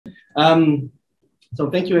Um, so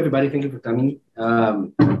thank you, everybody. Thank you for coming.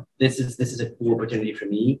 This is a cool opportunity for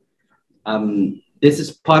me. This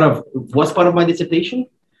is part of my dissertation,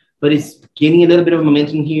 but it's gaining a little bit of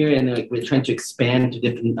momentum here, and like we're trying to expand to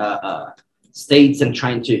different states and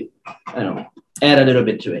trying to, I don't know, add a little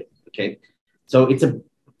bit to it. Okay, so it's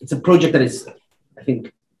a project that is, I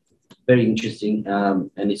think, very interesting,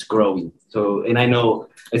 and it's growing. So, and I know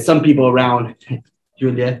there's some people around,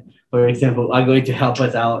 Julia, for example, are going to help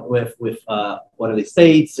us out with one of the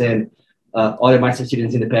states, and other master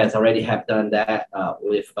students in the past already have done that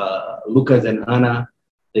with Lucas and Anna.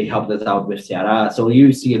 They helped us out with Ceará. So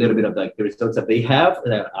you see a little bit of like the results that they have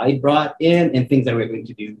that I brought in and things that we're going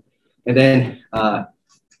to do. And then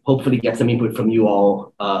hopefully get some input from you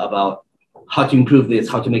all about how to improve this,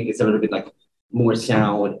 how to make this a little bit like more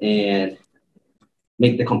sound and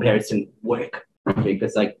make the comparison work. Okay,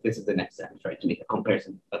 because like this is the next step, right? To make a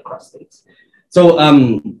comparison across states. So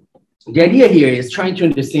the idea here is trying to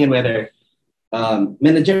understand whether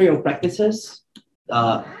managerial practices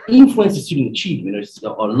influence the student achievement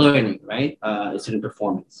or learning, right? Student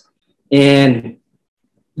performance. And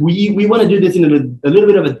we want to do this in a little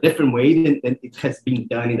bit of a different way than it has been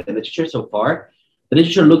done in the literature so far. The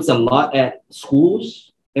literature looks a lot at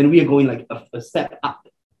schools, and we are going like a step up,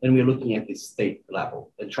 and we're looking at the state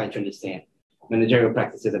level and trying to understand managerial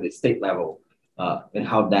practices at the state level and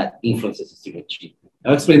how that influences the student achievement.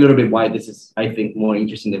 I'll explain a little bit why this is, I think, more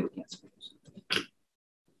interesting than looking at schools.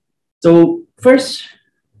 So first,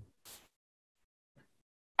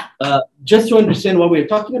 just to understand what we're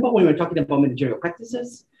talking about when we're talking about managerial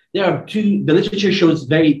practices, there are the literature shows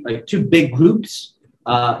two big groups.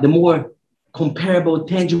 The more comparable,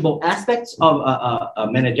 tangible aspects of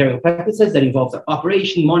managerial practices that involves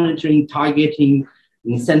operation, monitoring, targeting,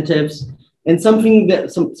 incentives, and something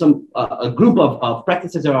that a group of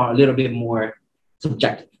practices that are a little bit more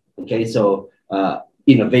subjective. Okay, so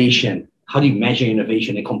innovation. How do you measure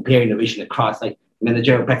innovation and compare innovation across like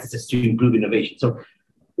managerial practices to improve innovation? So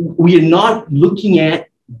we are not looking at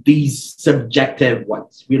these subjective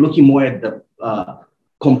ones. We're looking more at the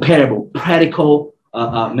comparable, practical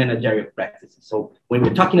managerial practices. So when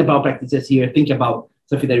we're talking about practices here, think about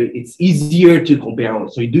something that it's easier to compare on.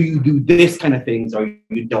 So do you do this kind of things or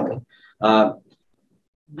you don't?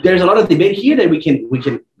 There's a lot of debate here that we can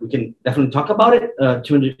definitely talk about it.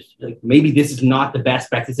 Like maybe this is not the best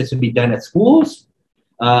practices to be done at schools.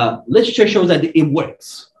 Literature shows that it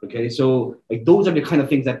works. Okay, so like those are the kind of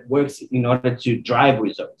things that works in order to drive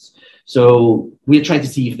results. So we're trying to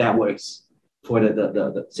see if that works for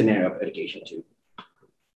the scenario of education too.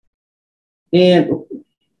 And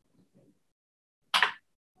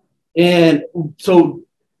so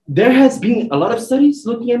there has been a lot of studies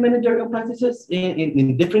looking at managerial practices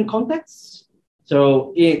in different contexts.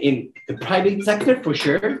 So in the private sector, for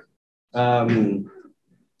sure.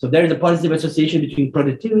 So there is a positive association between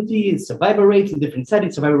productivity and survival rates in different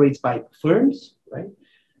settings, survival rates by firms, right?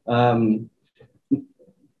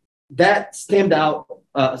 That stemmed out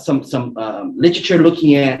some literature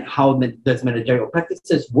looking at how does managerial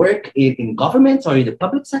practices work in governments or in the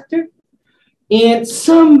public sector. And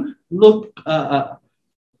some look at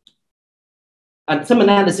some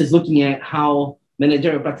analysis looking at how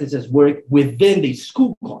managerial practices work within the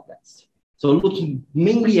school context. So looking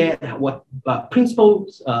mainly at what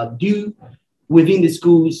principals do within the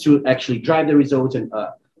schools to actually drive the results and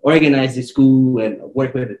organize the school and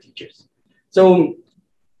work with the teachers. So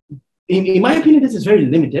in my opinion, this is very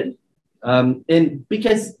limited and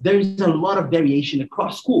because there's a lot of variation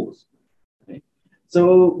across schools. Okay?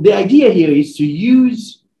 So the idea here is to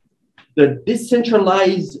use the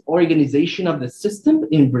decentralized organization of the system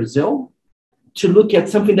in Brazil to look at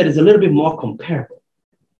something that is a little bit more comparable.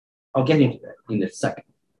 I'll get into that in a second.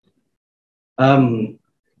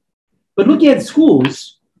 But looking at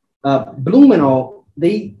schools, Bloom and all,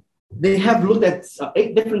 they have looked at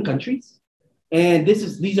 8 different countries, and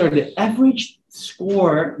these are the average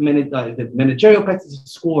score, the managerial practices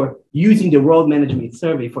score using the World Management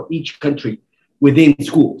Survey for each country within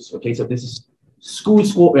schools. Okay, so this is school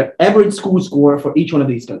score, average school score for each one of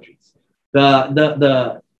these countries.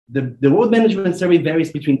 The World Management Survey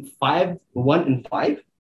varies between 1 and 5.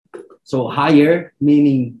 So higher,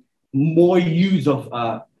 meaning more use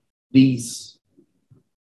of these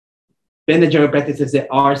managerial practices that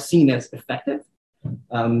are seen as effective.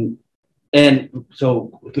 And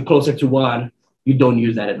so closer to 1, you don't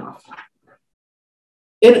use that enough.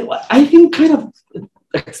 And I think kind of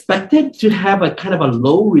expected to have a kind of a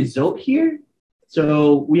low result here.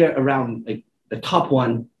 So we are around like the top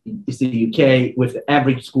one is the UK with the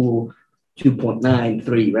average school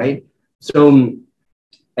 2.93, right? So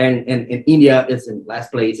and India is in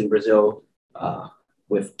last place, in Brazil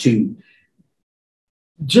with 2.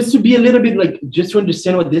 Just to be a little bit like, just to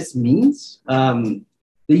understand what this means,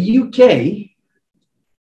 the UK,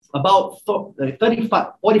 about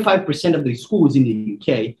 45% of the schools in the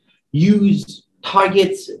UK use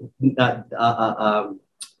targets,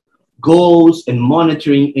 goals, and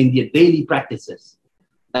monitoring in their daily practices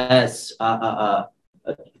as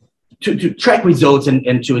to track results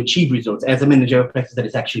and to achieve results as a managerial practice that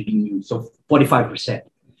is actually being used. So 45%.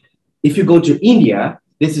 If you go to India,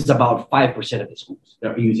 this is about 5% of the schools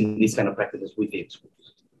that are using these kind of practices within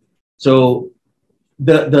schools. So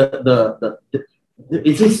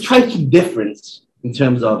it's a striking difference in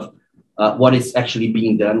terms of what is actually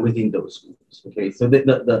being done within those schools. Okay, so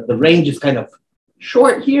the range is kind of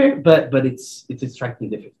short here, but it's a striking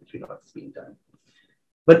difference between what's being done.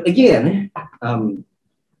 But again,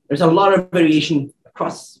 there's a lot of variation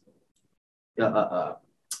across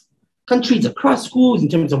countries, across schools in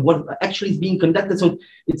terms of what actually is being conducted. So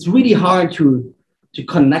it's really hard to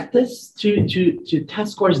connect this to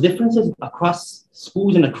test scores differences across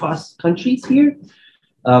schools and across countries here.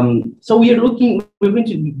 So we're going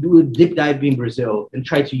to do a deep dive in Brazil and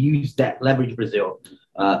try to use that, leverage Brazil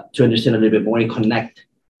to understand a little bit more and connect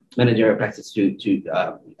managerial practice to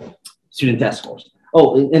student test scores.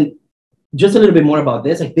 Oh, and just a little bit more about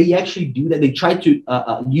this, like they actually do that. They try to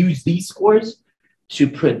use these scores to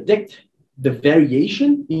predict the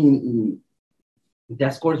variation in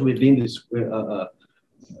test scores within this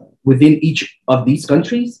within each of these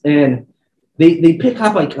countries, and they pick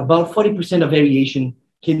up like about 40% of variation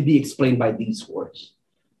can be explained by these scores.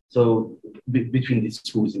 So between these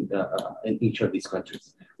schools in each of these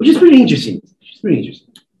countries, which is pretty interesting.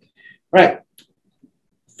 All right,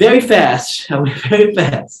 very fast, very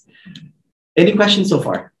fast. Any questions so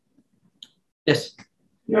far? Yes.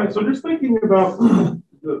 Yeah, so just thinking about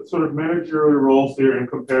the sort of managerial roles here and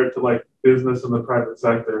compared to like business and the private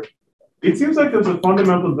sector, it seems like there's a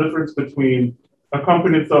fundamental difference between a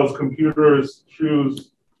company that sells computers,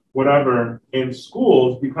 shoes, whatever, in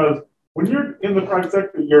schools, because when you're in the private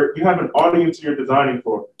sector, you have an audience you're designing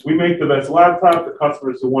for. We make the best laptop, the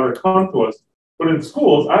customers who want to come to us. But in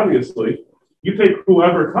schools, obviously, you take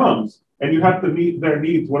whoever comes and you have to meet their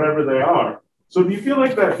needs, whatever they are. So do you feel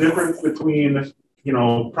like that difference between, you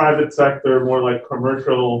know, private sector, more like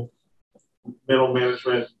commercial middle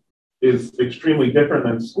management is extremely different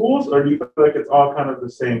than schools, or do you feel like it's all kind of the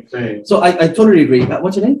same thing? So I totally agree.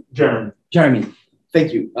 What's your name? Jeremy. Jeremy,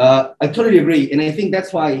 thank you. I totally agree. And I think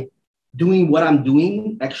that's why doing what I'm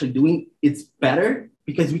doing, it's better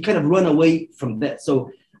because we kind of run away from that. So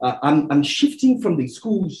I'm shifting from the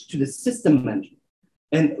schools to the system management.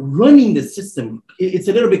 And running the system, it's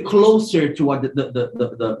a little bit closer to what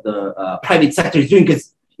the private sector is doing,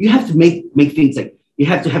 because you have to make things like, you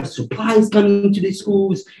have to have supplies coming to the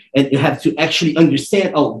schools, and you have to actually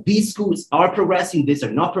understand, oh, these schools are progressing, these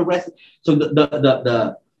are not progressing. So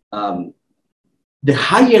the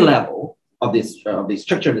higher level of this the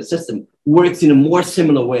structure of the system works in a more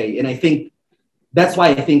similar way, and I think that's why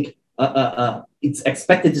I think it's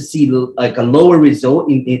expected to see like a lower result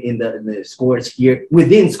in the scores here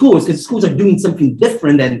within schools, because schools are doing something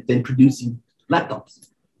different than producing laptops,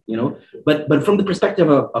 you know. But from the perspective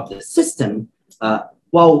of the system,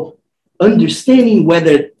 while understanding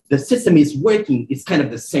whether the system is working is kind of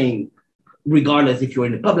the same, regardless if you're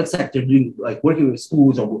in the public sector doing like working with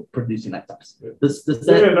schools or producing laptops. Yeah,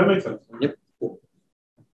 that makes sense. Yep.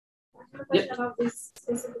 I have a question about this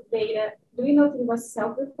specific data. Do you know if it was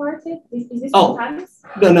self-reported? Is this Oh, sometimes?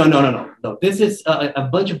 No. This is a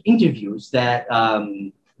bunch of interviews that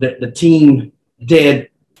the team did,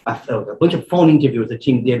 a bunch of phone interviews the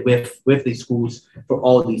team did with the schools for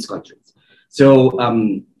all these countries. So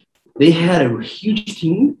they had a huge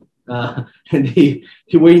team, and they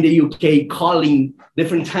were in the UK calling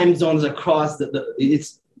different time zones across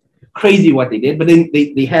it's crazy what they did, but then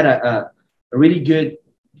they had a really good,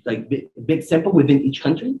 like big sample within each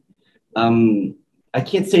country. I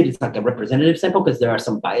can't say it's like a representative sample because there are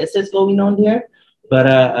some biases going on there, but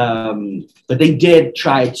they did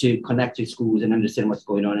try to connect to schools and understand what's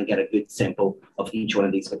going on and get a good sample of each one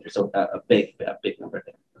of these countries. So a big number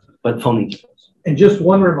there, but phone interviews. And just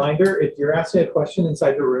one reminder, if you're asking a question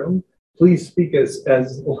inside the room, please speak as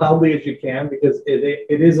loudly as you can, because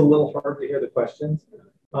it is a little hard to hear the questions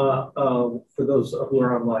for those who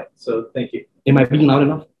are online. So thank you. Am I being loud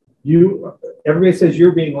enough? Everybody says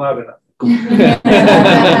you're being loud enough.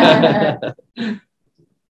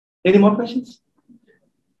 Any more questions?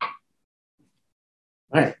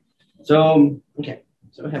 All right. So, okay.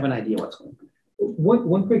 So I have an idea what's going on.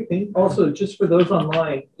 One quick thing also, just for those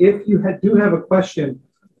online, if you do have a question,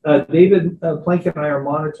 David Plank and I are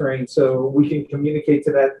monitoring, so we can communicate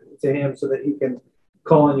to him so that he can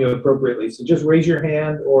call on you appropriately. So just raise your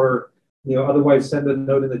hand, or otherwise send a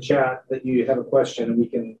note in the chat that you have a question, and we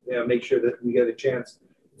can make sure that we get a chance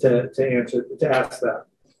to ask that.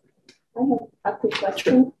 I have a quick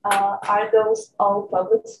question. Are those all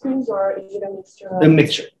public schools, or is it a mixture? A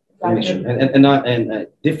mixture, and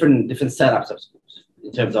different setups of schools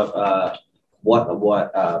in terms of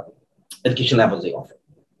what education levels they offer.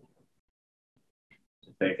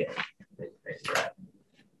 Very good.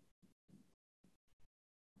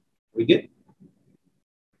 We good?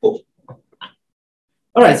 Cool.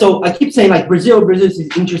 All right. So I keep saying like Brazil is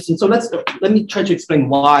interesting. So let me try to explain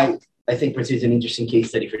why I think Brazil is an interesting case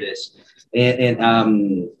study for this, and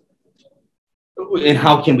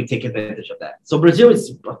how can we take advantage of that? So Brazil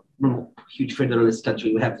is a huge federalist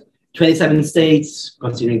country. We have 27 states,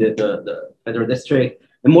 considering the federal district,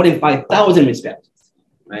 and more than 5,000 municipalities,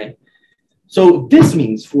 right? So this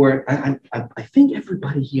means I think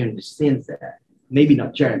everybody here understands that, maybe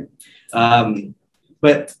not Jeremy,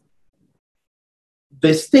 but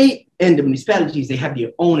the state and the municipalities, they have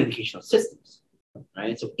their own educational systems,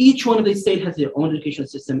 right? So each one of the states has their own educational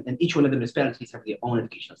system, and each one of the municipalities have their own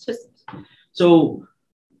educational systems. So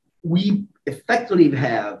we effectively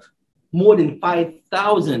have more than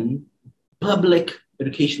 5,000 public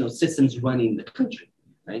educational systems running in the country,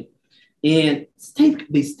 right? And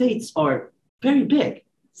the states are very big.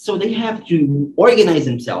 So they have to organize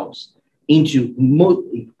themselves into,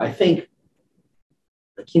 I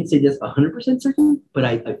can't say this 100% certain, but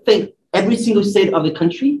I think every single state of the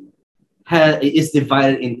country is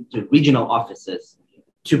divided into regional offices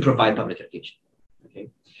to provide public education.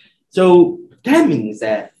 Okay, so that means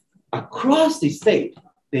that across the state,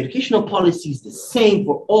 the educational policy is the same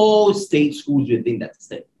for all state schools within that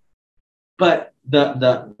state. But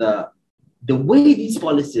the way these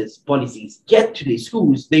policies get to the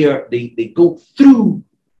schools, they go through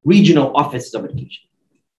regional offices of education.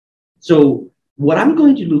 So what I'm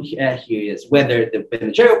going to look at here is whether the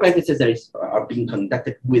managerial practices that are being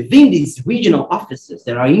conducted within these regional offices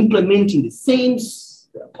that are implementing the same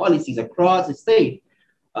policies across the state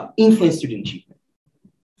influence student achievement.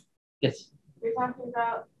 Yes? You're talking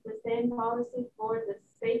about the same policy for the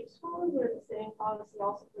state schools, or the same policy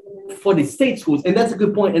also for the municipal? For the state schools, and that's a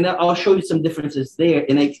good point, and I'll show you some differences there,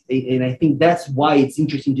 and I think that's why it's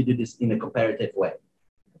interesting to do this in a comparative way,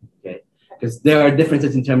 okay? Because there are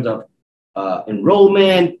differences in terms of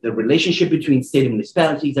enrollment, the relationship between state and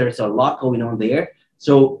municipalities. There's a lot going on there.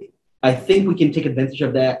 So I think we can take advantage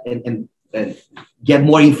of that and get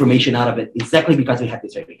more information out of it, exactly because we have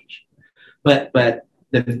this regulation. But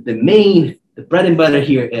the bread and butter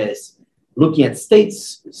here is looking at state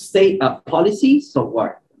policies,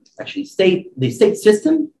 the state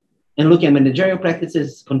system, and looking at managerial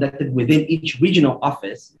practices conducted within each regional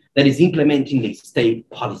office that is implementing the state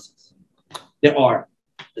policies. There are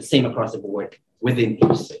the same across the board within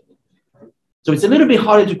each state. So it's a little bit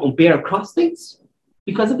harder to compare across states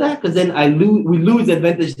because of that, because then we lose the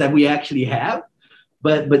advantage that we actually have.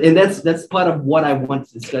 And that's part of what I want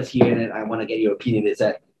to discuss here, and I want to get your opinion, is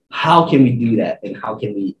that how can we do that, and how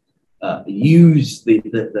can we use the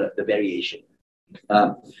variation?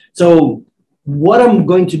 So what I'm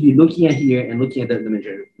going to be looking at here and looking at the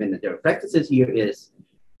managerial practices here is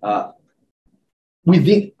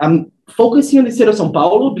I'm focusing on the state of São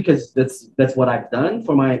Paulo because that's what I've done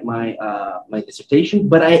for my dissertation,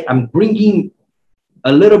 but I'm bringing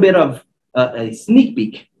a little bit of a sneak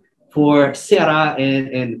peek for Ceará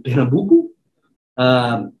and Pernambuco,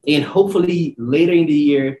 and hopefully later in the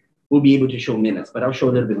year we'll be able to show Minas, but I'll show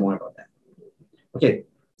a little bit more about that. Okay,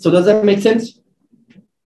 so does that make sense?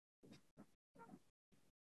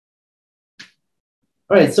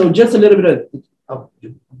 All right, so just a little bit of, I'll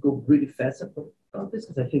go really fast about this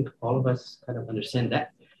because I think all of us kind of understand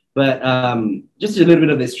that. But just a little bit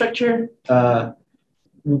of the structure.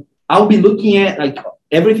 I'll be looking at like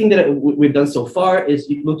everything that we've done so far is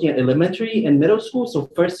looking at elementary and middle school, so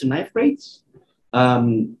 1st to 9th grades.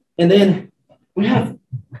 And then we have,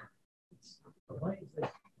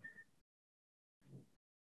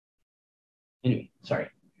 anyway, sorry.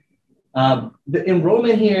 The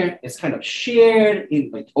enrollment here is kind of shared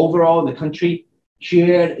in like overall the country,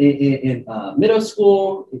 shared in middle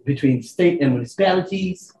school between state and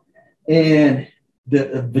municipalities, and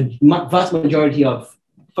the vast majority of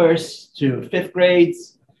 1st to 5th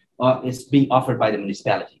grades is being offered by the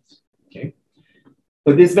municipalities. Okay,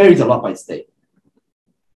 but this varies a lot by state.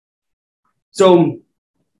 So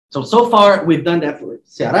far we've done that for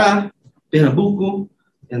Ceará, Pernambuco,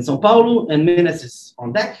 and São Paulo, and Minas is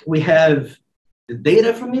on deck. We have the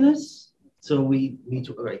data from Minas, So we need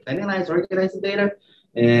to analyze, organize the data,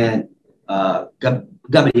 and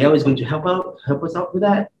Gabrielle is going to help us out with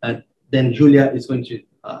that. Then Julia is going to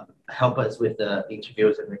help us with the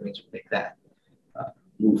interviews, and we're going to make that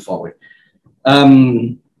move forward.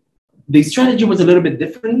 The strategy was a little bit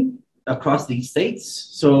different across these states.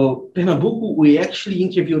 So Pernambuco, we actually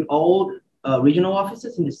interviewed all regional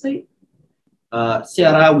offices in the state.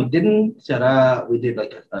 Ceará, we didn't. Ceará, we did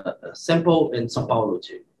like a sample, and São Paulo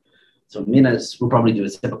too. So Minas will probably do a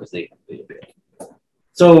sample because they big.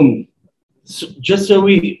 So just so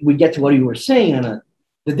we get to what you were saying, Anna,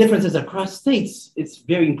 the differences across states, it's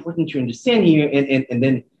very important to understand here, and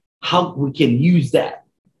then how we can use that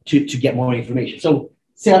to get more information. So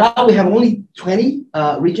Ceará, we have only 20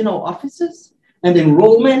 regional offices, and the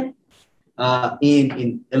enrollment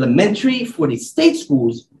in elementary for the state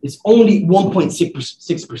schools is only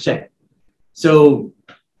 1.6%. So,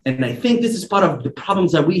 and I think this is part of the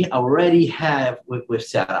problems that we already have with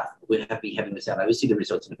Ceará. We have been having with Ceará. We'll see the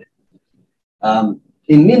results in a bit.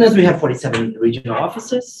 In Minas, we have 47 regional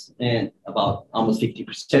offices and about almost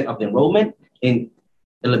 50% of the enrollment in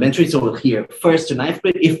elementary. So here, first to ninth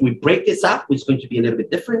grade, if we break this up, it's going to be a little bit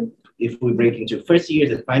different if we break into first years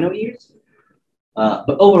and final years.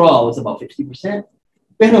 But overall, it's about 50%.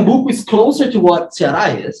 Pernambuco is closer to what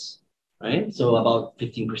Ceará is, right? So about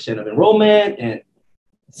 15% of enrollment and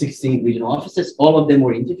 16 regional offices. All of them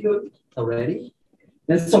were interviewed already.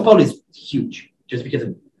 And São Paulo is huge, just because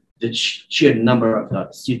of the sheer number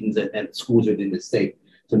of students and schools within the state.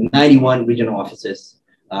 So 91 regional offices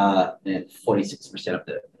and 46% of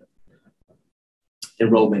the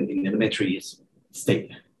enrollment in elementary is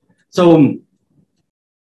state. So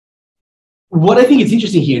what I think is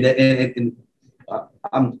interesting here, that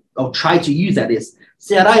I'll try to use that, is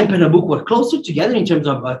Ceará and Pernambuco were closer together in terms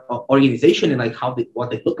of organization and like what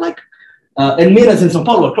they look like. And Minas and São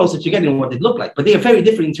Paulo are closer together in what they look like. But they are very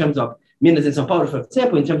different in terms of Minas and São Paulo, for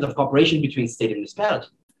example, in terms of cooperation between state and municipality,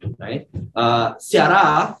 right?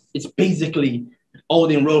 Ceará, it's basically all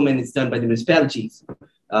the enrollment is done by the municipalities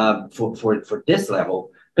for this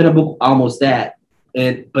level. Pernambuco, almost that.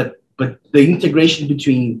 But the integration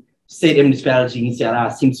between state and municipality in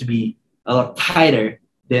Ceará seems to be a lot tighter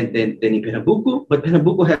than in Pernambuco. But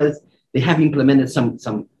Pernambuco they have implemented some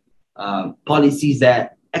policies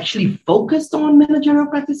that actually focused on managerial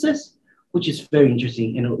practices, which is very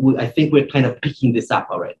interesting. And I think we're kind of picking this up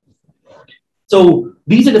already. So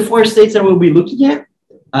these are the 4 states that we'll be looking at.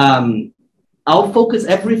 I'll focus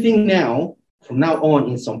everything from now on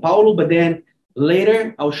in São Paulo, but then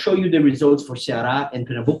later I'll show you the results for Ceará and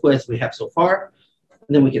Pernambuco as we have so far,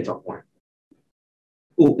 and then we can talk more.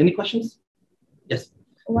 Oh, any questions? Yes.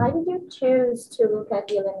 Why did you choose to look at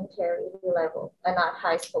the elementary level and not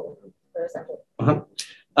high school, for example?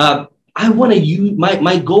 I want to use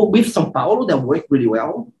my goal with São Paulo that worked really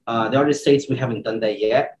well. The other states, we haven't done that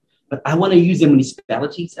yet, but I want to use the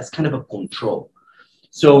municipalities as kind of a control.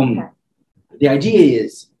 So the idea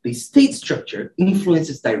is the state structure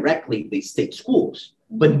influences directly the state schools,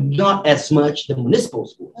 but not as much the municipal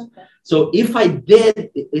schools. Okay. So if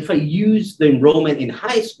I use the enrollment in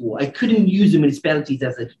high school, I couldn't use the municipalities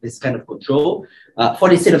as this kind of control. For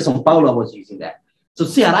the state of São Paulo, I was using that. So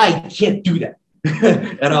Ceará, I can't do that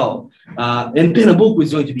at all. And Pernambuco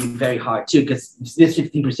is going to be very hard too, because this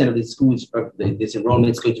 15% of the schools, this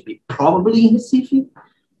enrollment is going to be probably in Recife.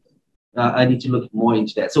 I need to look more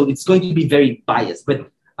into that. So it's going to be very biased, but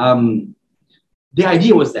the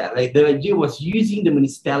idea was that, like, the idea was using the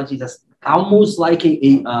municipalities as almost like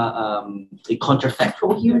a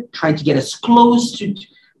counterfactual here, trying to get as close to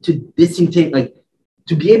this intake, like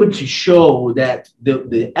to be able to show that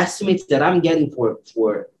the estimates that I'm getting for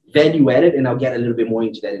value added, and I'll get a little bit more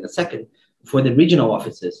into that in a second, for the regional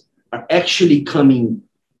offices are actually coming,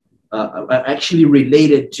 are actually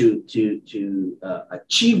related to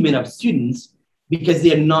achievement of students, because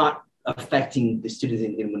they're not affecting the students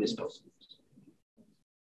in municipal schools.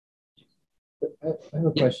 I have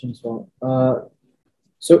a question as well.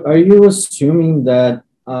 So are you assuming that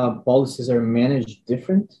policies are managed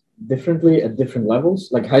differently at different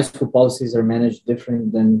levels? Like high school policies are managed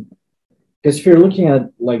different than, because if you're looking at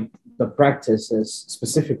like the practices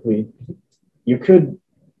specifically, you could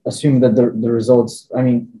assume that the results, I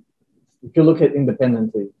mean, if you look at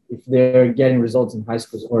independently, if they're getting results in high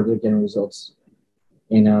schools or they're getting results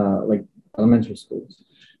in like elementary schools.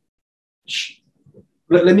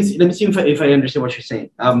 Let me see if I understand what you're saying.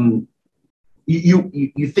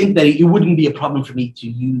 You think that it wouldn't be a problem for me to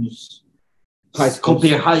use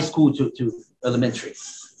compare high school to elementary?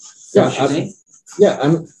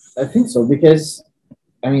 Yeah, I think so, because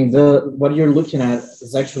I mean, what you're looking at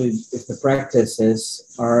is actually if the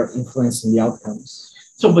practices are influencing the outcomes.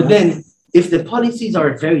 So, but then if the policies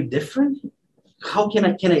are very different, how can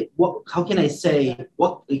I say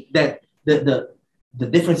what that the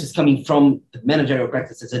difference is coming from the managerial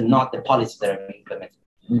practices and not the policies that are being implemented?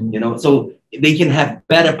 Mhm. You know, so they can have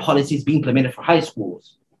better policies being implemented for high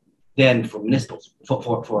schools than for municipals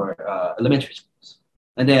for elementary schools,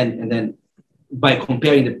 and then by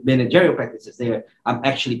comparing the managerial practices there, I'm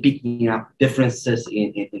actually picking up differences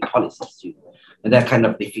in policies too. And that kind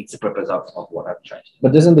of defeats the purpose of what I'm trying to do.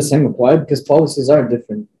 But doesn't the same apply? Because policies are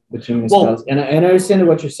different between municipalities. And I understand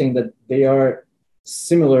what you're saying, that they are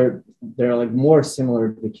similar. They're like more similar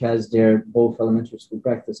because they're both elementary school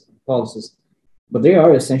practice policies, but they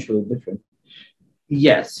are essentially different.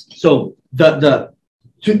 Yes. So the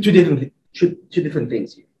two different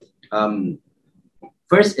things here.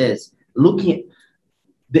 First is looking at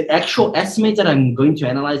the actual estimates that I'm going to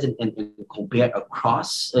analyze and compare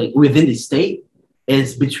across within the state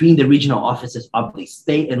is between the regional offices of the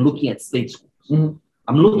state and looking at state schools. Mm-hmm.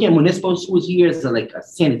 I'm looking at municipal schools here as like a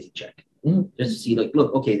sanity check, mm-hmm. just to see like,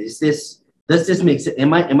 look, okay, does this make sense?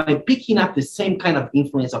 Am I picking up the same kind of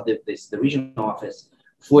influence of the regional office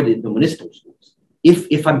for the municipal schools?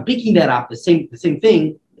 If I'm picking that up, the same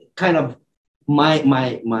thing, kind of my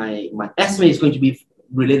estimate is going to be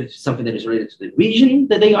related to something that is related to the region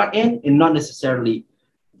that they are in, and not necessarily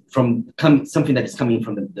from something that is coming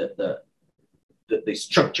from the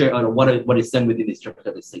structure or what is done within the structure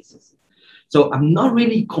of the state system. So I'm not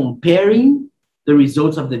really comparing the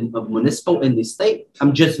results of municipal and the state.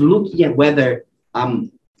 I'm just looking at whether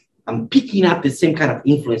I'm picking up the same kind of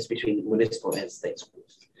influence between municipal and state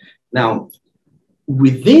schools. Now,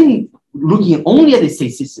 within looking only at the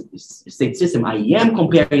state system, I am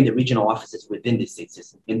comparing the regional offices within the state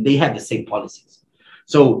system, and they have the same policies.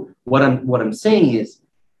 So what I'm saying is,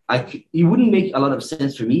 it wouldn't make a lot of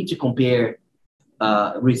sense for me to compare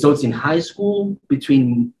results in high school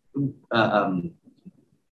between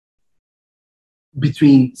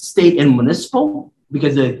state and municipal,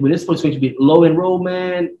 because the municipal is going to be low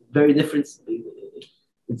enrollment, very different.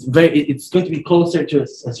 It's going to be closer to a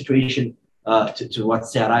situation to what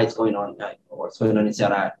Ceará is going on, or what's going on in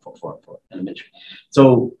Ceará for elementary.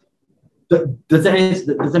 So does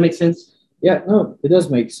that make sense? Yeah, no, it does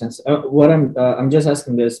make sense. What I'm just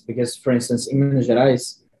asking this because, for instance, in Minas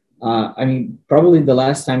Gerais, I mean, probably the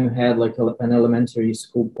last time you had like an elementary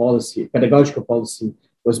school policy, pedagogical policy,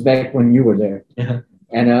 was back when you were there. Yeah.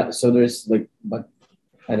 And so there's like, but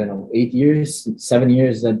I don't know, 8 years, 7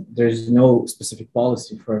 years that there's no specific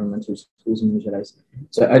policy for elementary schools in Minas Gerais.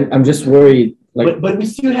 So I'm just worried. Like, but we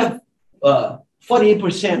still have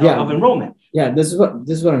 48% of enrollment. Yeah, this is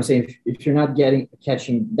what I'm saying. If you're not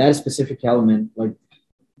catching that specific element, like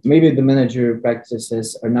maybe the manager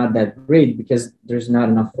practices are not that great because there's not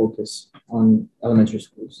enough focus on elementary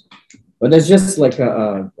schools. But that's just like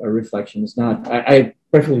a reflection. It's not. I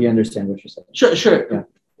perfectly understand what you're saying. Sure. Yeah.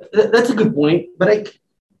 That's a good point. But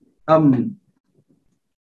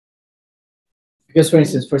because for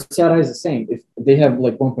instance, for Ceará is the same. If they have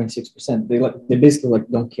like 1.6%, they basically like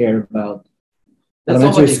don't care about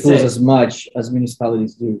elementary schools as much as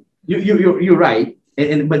municipalities do. You're right,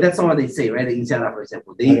 but that's not what they say, right? In Ceará, for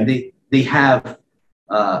example, they have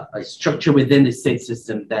a structure within the state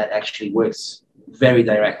system that actually works very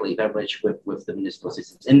directly, very much with the municipal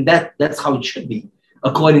systems, and that's how it should be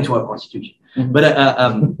according to our constitution. Mm-hmm.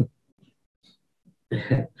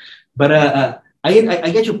 But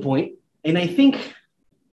I get your point, and I think.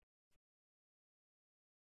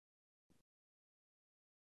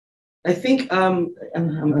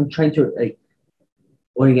 I'm trying to like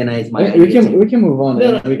organize my. We can move on.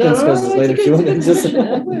 We can discuss this later if you want.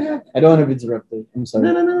 I don't want to be interrupted. I'm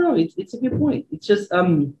sorry. No. It's a good point. It's just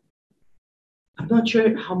I'm not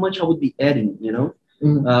sure how much I would be adding. You know,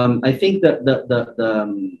 mm-hmm. I think that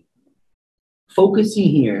the focusing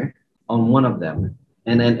here on one of them,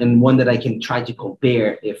 and one that I can try to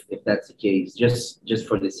compare if that's the case, just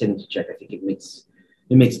for the sanity check. I think it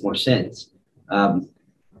makes more sense.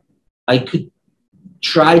 I could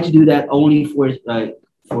try to do that only for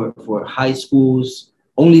high schools,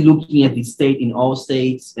 only looking at the state in all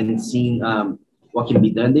states and seeing what can be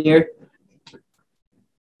done there.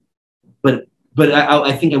 But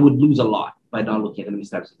I think I would lose a lot by not looking at the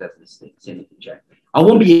municipalities. That's the state sanity check. I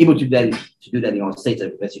won't be able to do that in all states,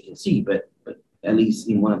 as you can see, but at least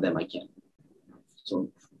in one of them I can. So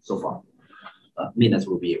far, Minas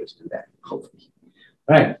will be able to do that, hopefully.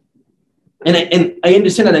 All right, and I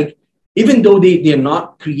understand that like. Even though they are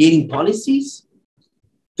not creating policies,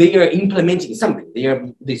 they are implementing something.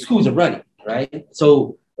 The schools are running, right?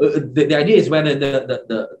 So the idea is whether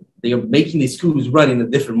they are making the schools run in a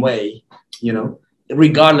different way,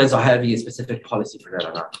 regardless of having a specific policy for that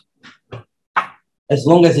or not. As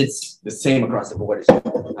long as it's the same across the board, it's not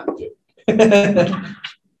good.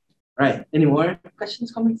 Right. Any more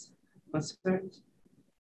questions, comments, concerns?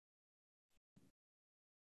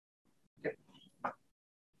 Okay.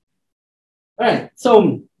 All right.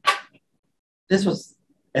 So this was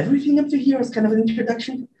everything up to here as kind of an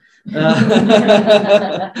introduction.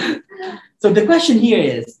 So the question here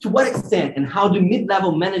is, to what extent and how do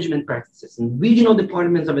mid-level management practices in regional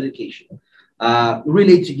departments of education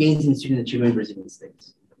relate to gains in student achievement in Brazilian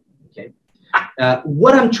states? Okay.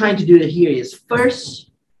 What I'm trying to do here is first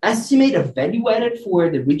estimate a value added for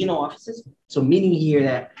the regional offices. So meaning here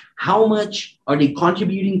that how much are they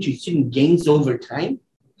contributing to student gains over time?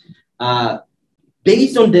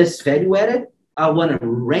 Based on this value added, I want to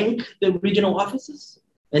rank the regional offices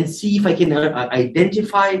and see if I can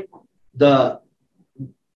identify the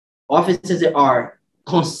offices that are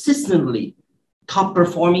consistently top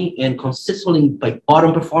performing and consistently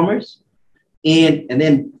bottom performers, and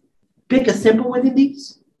then pick a sample within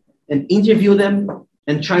these and interview them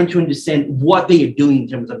and trying to understand what they are doing in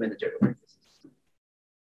terms of managerial practices.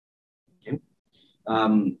 Okay.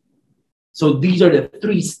 So these are the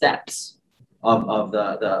 3 steps of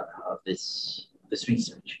this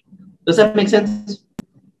research. Does that make sense?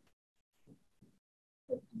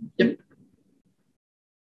 Yep.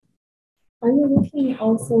 Are you looking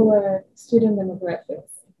also at student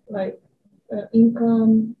demographics, like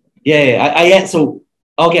income? Yeah. So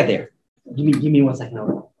I'll get there. Give me 1 second.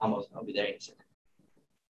 I'll be there in a second.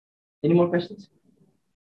 Any more questions?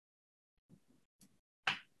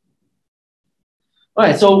 All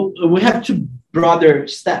right. So we have 2 broader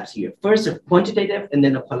steps here. First, a quantitative and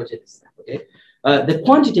then a qualitative step. Okay. The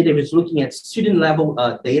quantitative is looking at student level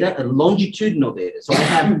data and longitudinal data. So I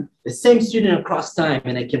have the same student across time,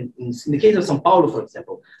 and I can, in the case of São Paulo, for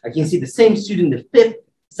example, I can see the same student in the 5th,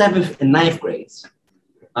 7th, and 9th grades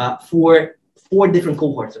for 4 different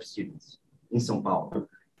cohorts of students in São Paulo.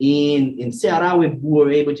 In Ceará, we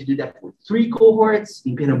were able to do that for 3 cohorts.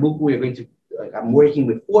 In Pernambuco, we're going to, I'm working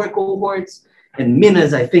with 4 cohorts. And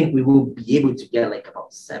Minas, I think we will be able to get like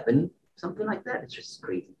about 7, something like that. It's just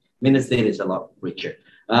crazy. Minas data is a lot richer.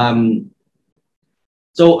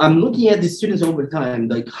 So I'm looking at the students over time,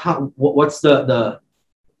 like what's the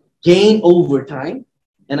gain over time,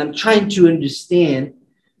 and I'm trying to understand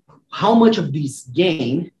how much of this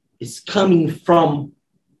gain is coming from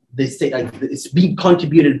the state, like it's being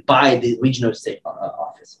contributed by the regional state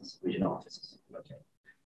regional offices. Okay,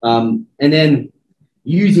 and then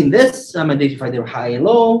using this, I'm identifying their high and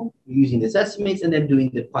low, using these estimates, and then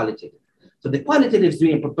doing the qualitative. So the qualitative is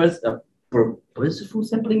doing a purposeful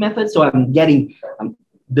sampling method. So I'm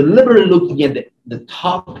deliberately looking at the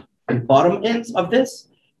top and bottom ends of this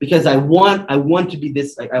because I want to be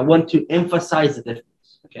this, like I want to emphasize the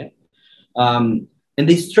difference. Okay.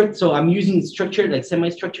 And so I'm using structured, like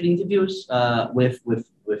semi-structured interviews with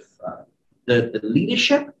the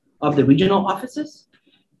leadership of the regional offices.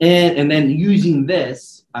 And then using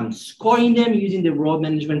this, I'm scoring them using the role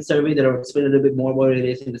management survey that I'll explain a little bit more what it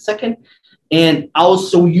is in a second. And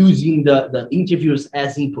also using the interviews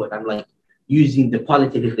as input. I'm like using the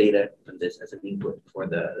qualitative data from this as an input for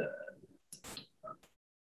the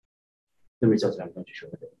results that I'm going to show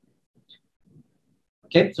you.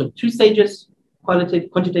 Okay, so 2 stages,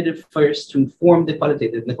 quantitative first to inform the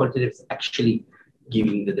qualitative, and the qualitative is actually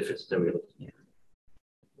giving the differences that we're looking at.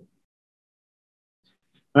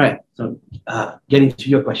 All right, so getting to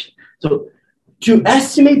your question. So to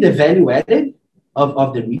estimate the value added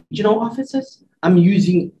of the regional offices, I'm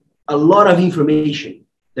using a lot of information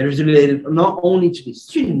that is related not only to the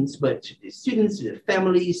students, but to the students, to the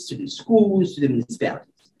families, to the schools, to the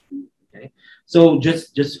municipalities. Okay, so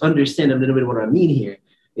just understand a little bit what I mean here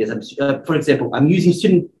is, for example, I'm using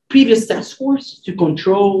student previous test scores to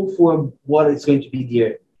control for what is going to be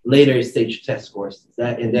their later stage test scores,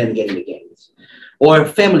 and then getting the gains. Or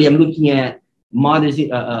family, I'm looking at mother's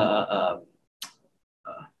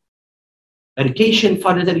education,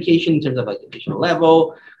 father's education in terms of like educational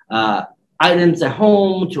level, items at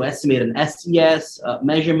home to estimate an SES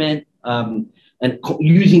measurement, and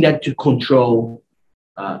using that to control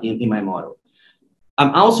in my model.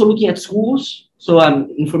 I'm also looking at schools, so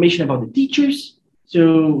information about the teachers,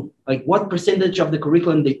 so like what percentage of the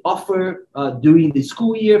curriculum they offer during the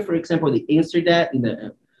school year, for example, they answer that in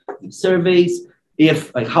the surveys.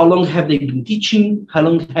 If like how long have they been teaching, how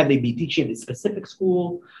long have they been teaching at a specific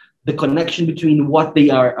school, the connection between what they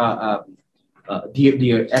are,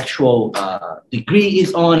 their actual degree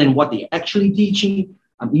is on and what they're actually teaching.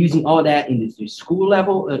 I'm using all that in the school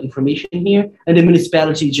level information here, and the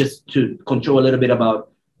municipality just to control a little bit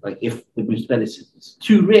about like if the municipality is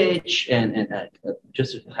too rich and just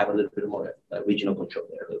to have a little bit more regional control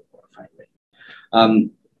there, a little more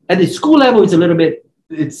fine. At the school level, it's a little bit,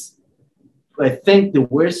 it's I think the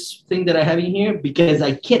worst thing that I have in here because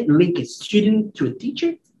I can't link a student to a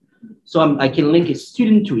teacher. So I can link a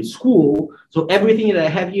student to a school. So everything that I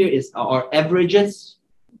have here is our averages,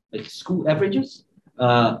 like school averages,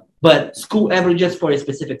 but school averages for a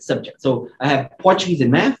specific subject. So I have Portuguese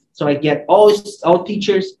and math. So I get all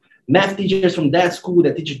teachers, math teachers from that school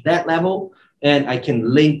that teaches that level, and I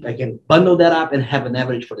can bundle that up and have an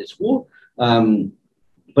average for the school.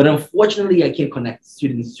 But unfortunately, I can't connect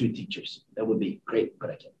students to teachers. That would be great,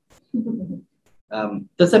 but I can't.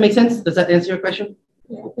 Does that make sense? Does that answer your question?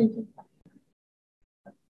 Yeah, thank you.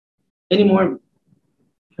 Any more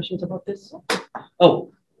questions about this?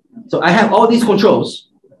 Oh, so I have all these controls,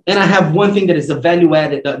 and I have one thing that is the value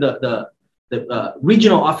added, the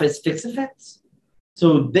regional office fixed effects.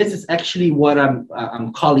 So this is actually what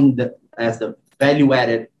I'm calling as the value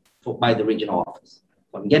added by the regional office.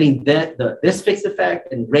 I'm getting this fixed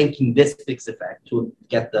effect and ranking this fixed effect to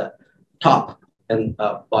get the top and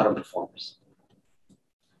bottom performers.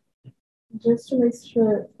 Just to make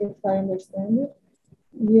sure if I understand it,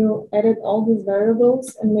 you added all these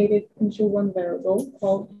variables and made it into one variable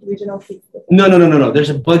called regional fixed effect. No. There's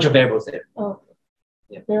a bunch of variables there. Oh,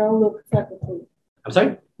 yeah. They all look separately. I'm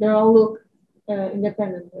sorry? They all look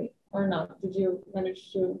independently or not? Did you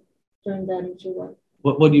manage to turn that into one?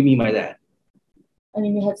 What do you mean by that? I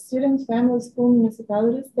mean, you have students, families, school,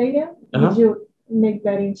 municipalities data. Did you make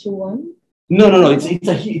that into one? No.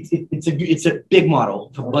 It's a big model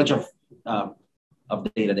with a bunch of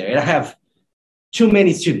data there. And I have too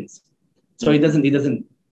many students, so it doesn't.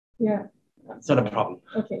 Yeah. It's not a problem.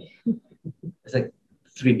 Okay. It's like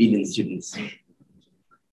 3 billion students.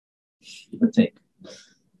 Give or take.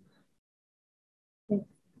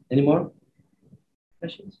 Any more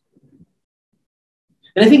questions?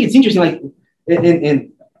 And I think it's interesting, like,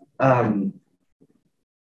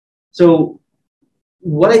 so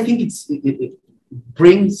what I think it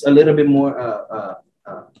brings a little bit more,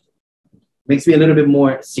 makes me a little bit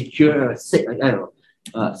more secure, I don't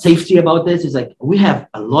know, safety about this is like, we have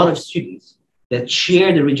a lot of students that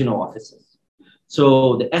share the regional offices.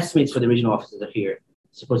 So the estimates for the regional offices are here,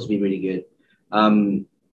 supposed to be really good. And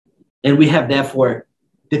we have therefore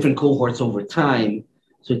different cohorts over time.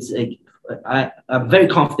 So it's like, I'm very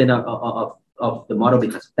confident of the model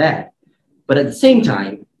because of that. But at the same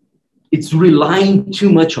time, it's relying too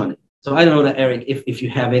much on it. So I don't know that, Eric, if you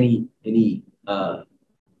have any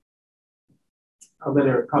I'll let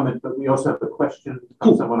Eric comment, but we also have a question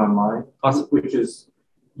from someone online, awesome. Which is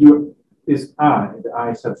the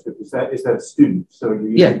I subscript, is that a student? So you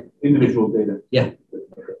use individual data. Yeah.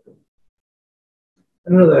 I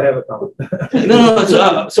don't know that I have a comment.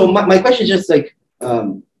 No. So my question is just like,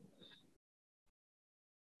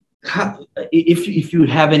 if you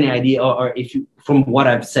have any idea, or if you, from what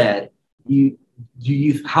I've said,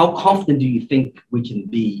 how confident do you think we can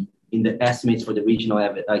be in the estimates for the regional,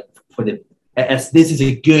 as this is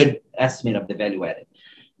a good estimate of the value added?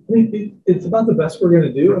 I mean, it's about the best we're going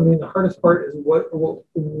to do. I mean, the hardest part is what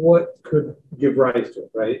could give rise to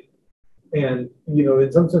it, right? And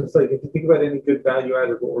in some sense, like if you think about any good value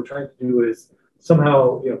added, what we're trying to do is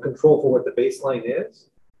somehow control for what the baseline is,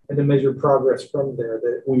 and to measure progress from there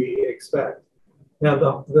that we expect. Now,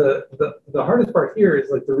 the hardest part here is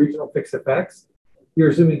like the regional fixed effects. You're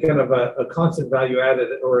assuming kind of a constant value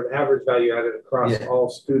added or an average value added across all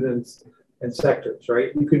students and sectors,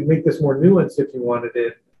 right? You could make this more nuanced if you wanted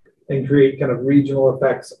it and create kind of regional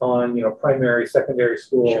effects on, primary, secondary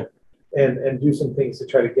school, and do some things to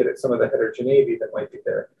try to get at some of the heterogeneity that might be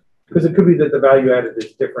there. Because it could be that the value added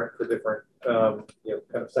is different for different,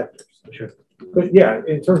 kind of sectors. Sure. But yeah,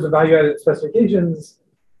 in terms of value added specifications,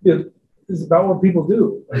 it's about what people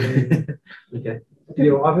do. I mean, okay.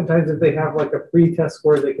 Oftentimes if they have like a pre-test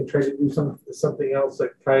score, they can try to do something else,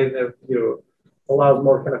 like kind of, allows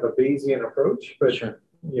more kind of a Bayesian approach. But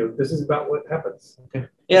this is about what happens. Okay.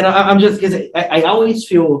 Yeah, no, I'm just because I always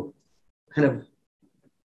feel kind of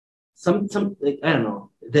some like, I don't know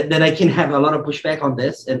that I can have a lot of pushback on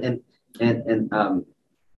this and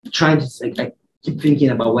trying to like, I keep thinking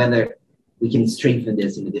about whether we can strengthen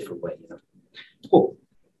this in a different way. Cool.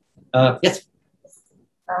 Yes.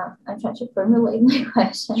 I'm trying to formulate my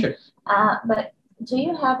question. Sure. But do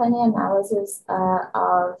you have any analysis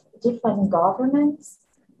of different governments?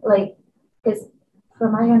 Like, because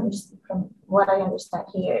from what I understand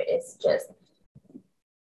here is just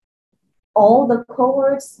all the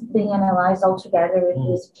cohorts being analyzed all together with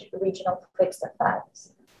these regional fixed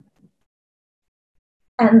effects.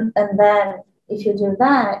 And then if you do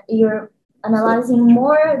that, you're analyzing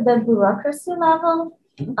more the bureaucracy level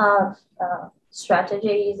of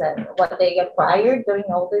strategies and what they acquired during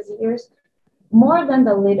all these years, more than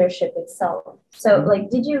the leadership itself. So like,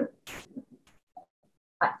 did you,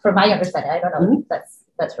 from my understanding, I don't know if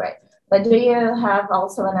that's right, but do you have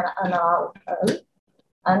also an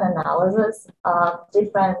analysis of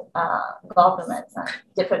different governments and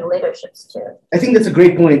different leaderships too? I think that's a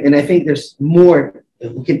great point, and I think there's more.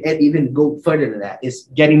 We can even go further than that. Is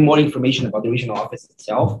getting more information about the regional office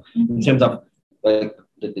itself in terms of like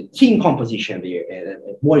the team composition there,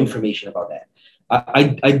 and more information about that.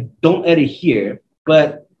 I don't add it here,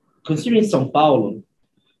 but considering São Paulo,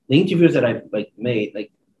 the interviews that I've made,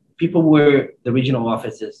 like people were the regional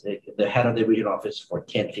offices, like, the head of the regional office for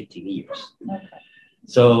 10, 15 years. Okay.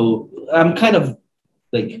 So I'm kind of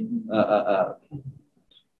like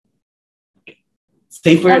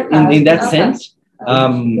safer in that sense.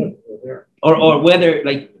 Or whether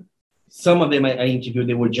like some of them I interviewed,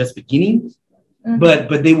 they were just beginning,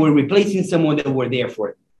 but they were replacing someone that were there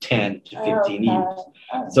for 10 to 15 years.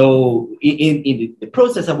 So in the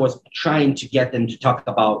process, I was trying to get them to talk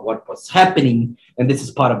about what was happening, and this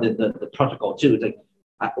is part of the protocol too. It's like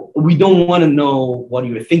we don't want to know what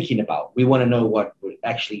you're thinking about. We want to know what would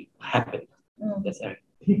actually happen. Yes, sir.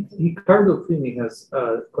 Ricardo Pliny has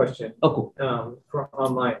a question. Oh, cool. From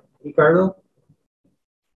online. Ricardo,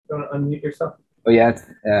 you want to unmute yourself? Oh, yes.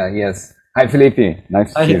 Yes. Hi, Felipe.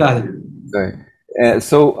 Nice to see you. Sorry.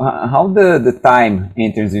 So how the time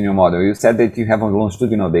enters in your model? You said that you have a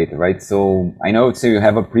longitudinal data, right? So I know you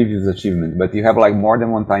have a previous achievement, but you have like more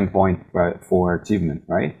than one time point for achievement,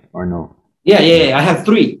 right? Or no? Yeah. I have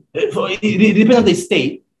 3. It depends on the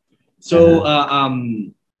state. So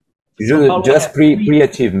just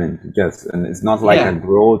pre-achievement, just, and it's not like a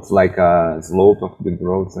growth, like a slope of the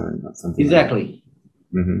growth or something. Exactly.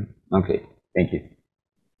 Like that. Okay. Thank you.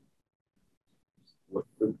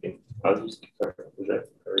 I was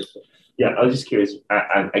just curious.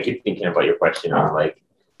 I keep thinking about your question on like,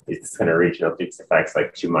 is this kind of regional fixed effects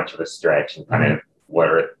like too much of a stretch, and kind of what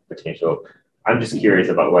are potential? I'm just curious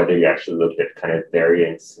about whether you actually looked at kind of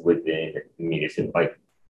variance within municipal, like,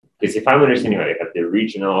 because if I'm understanding right, the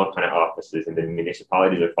regional kind of offices and the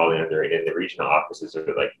municipalities are falling under it, and the regional offices are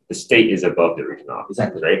like, the state is above the regional offices,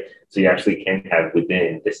 exactly, right? So you actually can have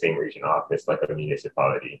within the same regional office like a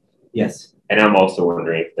municipality. Yes. And I'm also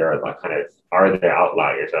wondering if there are like kind of, are there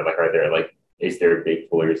outliers? Or like, are there like, is there a big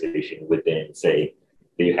polarization within, say,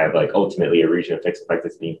 that you have like ultimately a regional fixed effect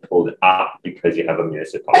that's being pulled up because you have a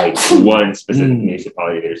municipality, one specific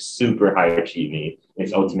municipality that is super high achieving, and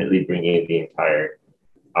it's ultimately bringing the entire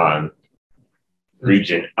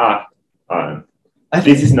region up.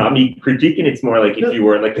 This is not me critiquing, it's more like if you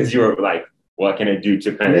were like, because you were like, what can I do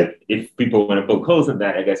to kind of, if people want to poke holes in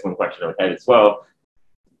that, I guess one question I would have as well,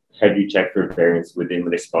 have you checked for variance within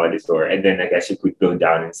municipalities, or, and then I guess you could go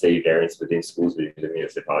down and say variance within schools within the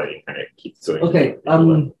municipality and kind of keep going. Okay,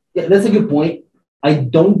 yeah, that's a good point. I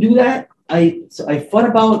don't do that. I thought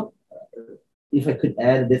about if I could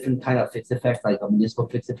add a different kind of fixed effect, like a municipal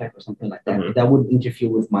fixed effect or something like that. That would interfere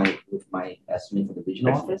with my estimate for the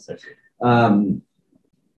regional office.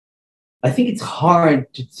 I think it's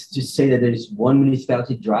hard to say that there is one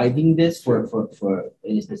municipality driving this for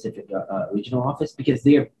any specific regional office, because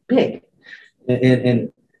they're big,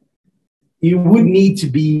 and you would need to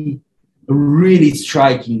be a really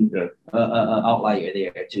striking outlier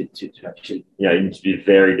there to actually. Yeah, you need to be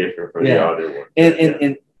very different from the other one.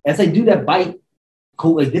 And as I do that by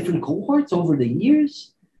different cohorts over the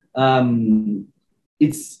years,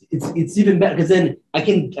 it's even better, because then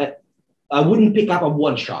I wouldn't pick up a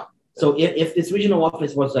one shot. So if this regional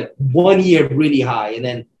office was like 1 year really high and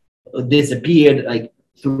then disappeared like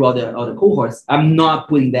through other cohorts, I'm not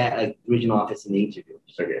putting that like regional office in the interview.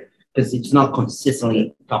 Okay. Because it's not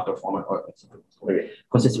consistently top performer or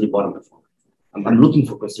consistently bottom performer. I'm looking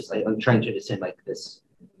for consistency. I'm trying to understand like this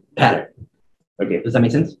pattern. Okay. Does that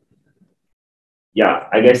make sense? Yeah,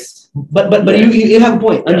 I guess. But you have a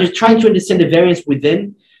point. I'm just trying to understand the variance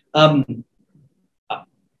within.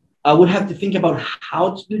 I would have to think about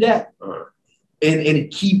how to do that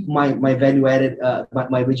and keep my value added,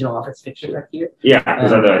 my regional office fixture here. Yeah,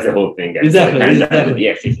 because otherwise the whole thing gets exactly.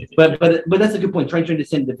 Yes. But that's a good point. Trying to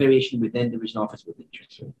understand the variation within the regional office with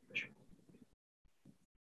interest. Sure.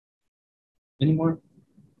 Any more?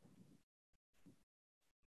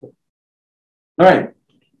 All right.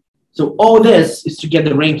 So all this is to get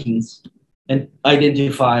the rankings and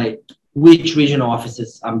identify which regional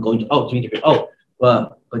offices I'm going to interview.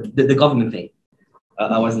 but the government thing.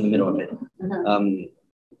 I was in the middle of it.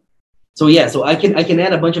 So yeah, so I can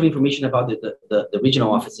add a bunch of information about the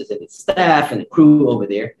regional offices and the staff and the crew over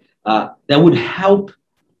there that would help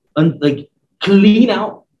like clean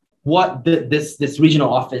out what this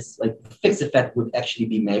regional office, like fixed effect, would actually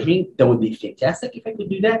be measuring. That would be fantastic if I could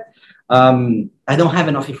do that. I don't have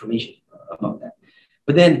enough information about that.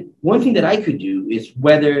 But then one thing that I could do is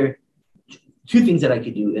two things that I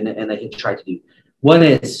could do and I can try to do. One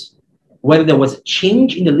is whether there was a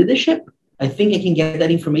change in the leadership. I think I can get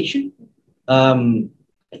that information. I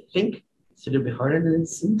think it's a little bit harder than it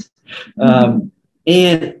seems.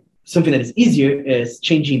 And something that is easier is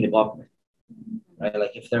changing the government. Right?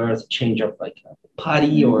 Like if there was a change of like a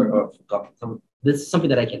party or government, this is something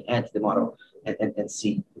that I can add to the model and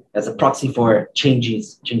see as a proxy for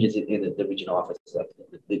changes in the regional office of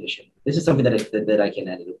the leadership. This is something that I can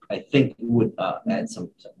add. I think would add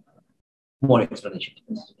some more explanation to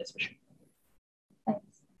this. That's for sure. Thanks.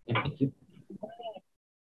 Yeah, thank you.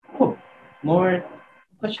 Cool. More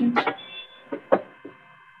questions?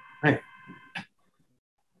 Right.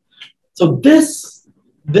 So this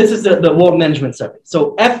is the world management survey.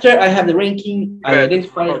 So after I have the ranking, I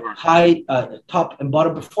identify high, top, and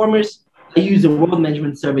bottom performers. I use the world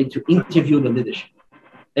management survey to interview the leadership.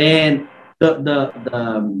 And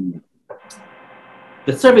the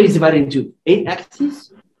survey is divided into 8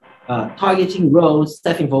 axes: targeting, roles,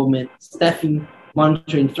 staff involvement, staffing,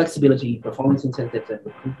 monitoring, flexibility, performance incentives, and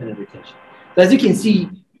recruitment and retention. So as you can see,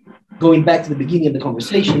 going back to the beginning of the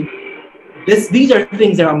conversation, these are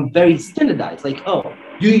things that are very standardized. Like, oh,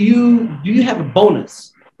 do you have a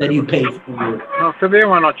bonus that you pay for your... Não, você deu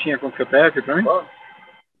uma notinha com CPF para mim?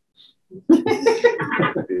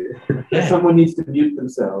 Someone needs to mute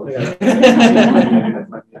themselves.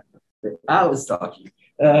 I was talking.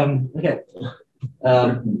 Okay.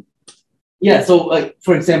 Yeah, so like,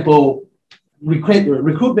 for example,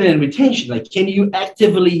 recruitment and retention, like, can you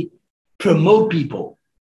actively promote people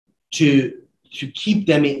to keep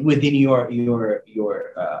them within your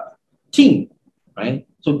team, right?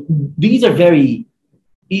 So these are very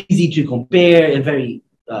easy to compare and very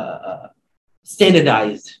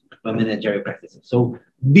standardized managerial practices. So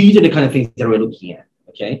these are the kind of things that we're looking at,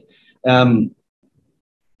 okay?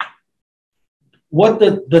 What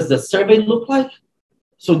does the survey look like?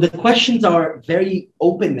 So the questions are very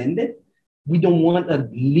open-ended. We don't want to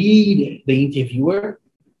lead the interviewer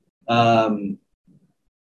and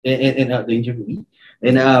the interviewee.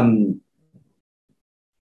 And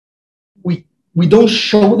we don't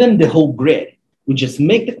show them the whole grid. We just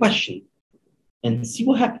make the question and see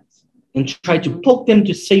what happens and try to poke them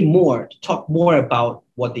to say more, to talk more about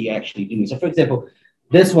what they actually do. So for example,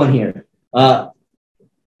 this one here,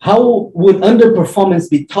 how would underperformance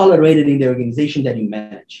be tolerated in the organization that you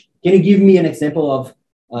manage? Can you give me an example of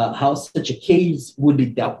how such a case would be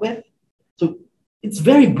dealt with? So it's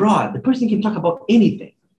very broad. The person can talk about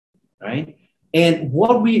anything, right? And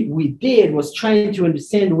what we did was trying to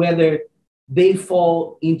understand whether they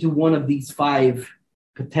fall into one of these 5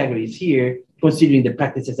 categories here, considering the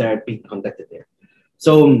practices that are being conducted there.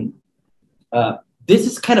 So this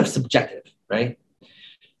is kind of subjective, right?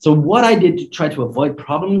 So what I did to try to avoid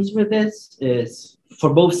problems with this is,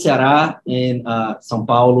 for both Ceará and São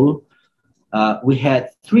Paulo, we had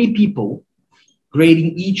 3 people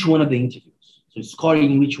grading each one of the interviews, so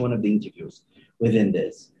scoring each one of the interviews within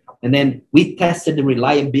this. And then we tested the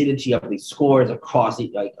reliability of the scores across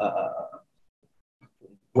the, like,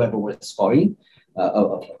 whoever was scoring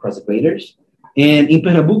across the graders. And in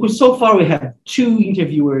Pernambuco, so far we have 2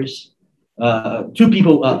 interviewers, 2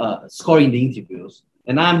 people scoring the interviews.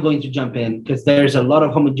 And I'm going to jump in because there's a lot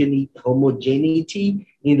of homogeneity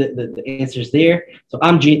in the answers there. So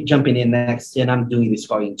I'm jumping in next, and I'm doing the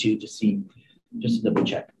scoring too to see, just to double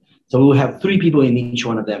check. So we'll have 3 people in each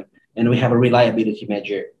one of them, and we have a reliability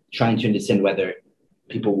measure trying to understand whether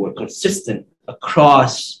people were consistent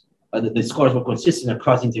across, the scores were consistent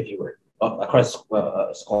across interviewer, across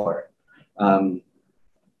scorer. And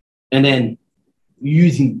then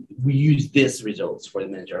we use this results for the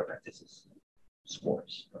managerial practices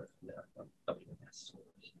scores. Or WMS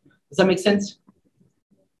scores. Does that make sense?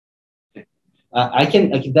 Okay. I can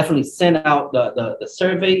definitely send out the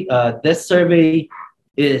survey. This survey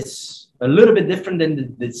is a little bit different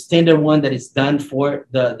than the standard one that is done for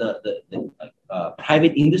the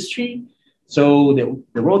private industry. So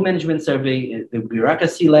the road management survey, the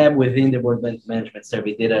bureaucracy lab within the road management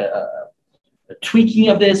survey did a tweaking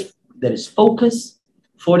of this that is focused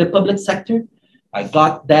for the public sector. I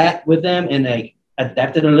got that with them, and I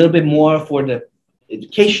adapted a little bit more for the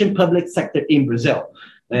education public sector in Brazil.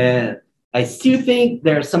 And I still think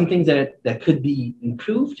there are some things that could be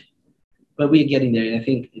improved, but we're getting there. And I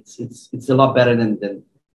think it's a lot better than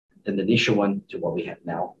the initial one to what we have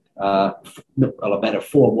now. No, a lot better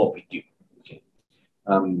for what we do. Okay.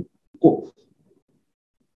 Cool.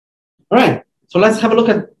 All right. So let's have a look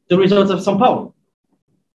at the results of São Paulo.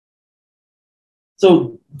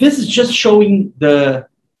 So this is just showing the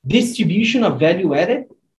distribution of value added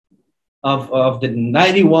of the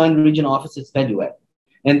 91 regional offices value added.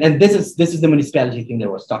 And this is the municipality thing that I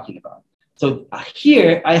was talking about. So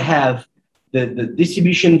here I have the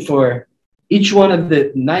distribution for each one of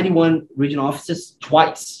the 91 regional offices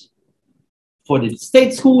twice, for the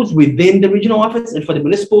state schools within the regional office and for the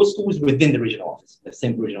municipal schools within the regional office, the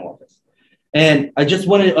same regional office. And I just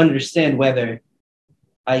want to understand whether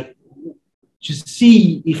I just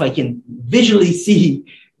see if I can visually see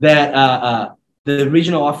that the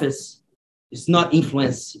regional office is not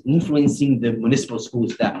influencing the municipal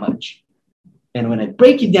schools that much. And when I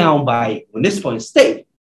break it down by municipal and state,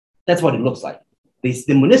 that's what it looks like.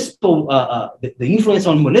 The municipal, the influence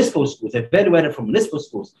on municipal schools, the value added from municipal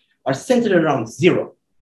schools, are centered around 0,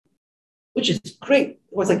 which is great. It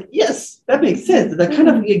was like, yes, that makes sense. That kind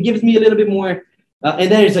of gives me a little bit more.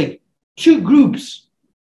 And there's like 2 groups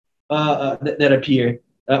that appear.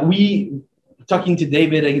 We talking to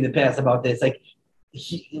David in the past about this. Like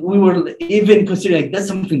we were even considering like, that's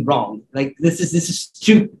something wrong. Like this is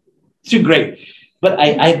too great. But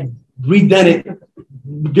I've redone it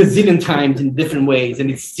gazillion times in different ways, and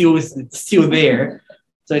it's still there.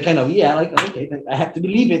 So I kind of, like, okay, I have to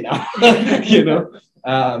believe it now. You know,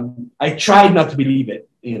 I tried not to believe it,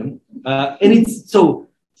 you know. And it's so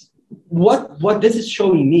what this is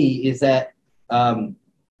showing me is that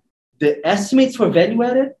the estimates for value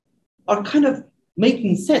added are kind of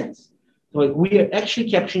making sense. So we are actually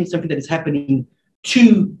capturing something that is happening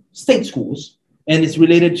to state schools, and it's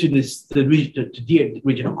related to the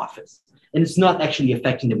regional office, and it's not actually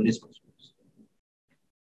affecting the municipal schools.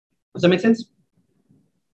 Does that make sense?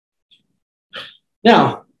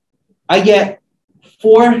 Now, I get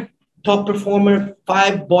 4 top performer,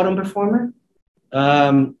 5 bottom performer.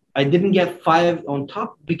 I didn't get 5 on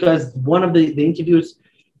top because one of the interviews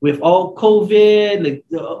with all COVID, like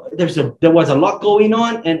there was a lot going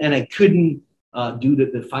on, and I couldn't do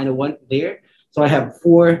the final one there. So I have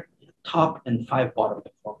 4 top and 5 bottom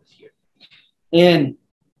performers here. And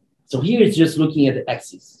so here is just looking at the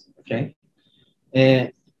axes, okay?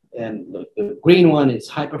 And look, the green one is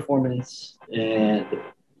high performance, and the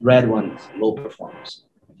red one is low performance,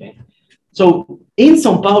 okay? So in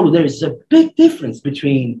São Paulo, there is a big difference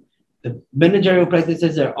between the managerial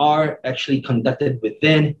practices that are actually conducted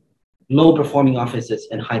within low performing offices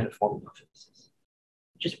and high performing offices,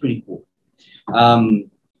 which is pretty cool.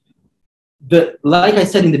 Like I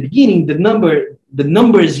said in the beginning, the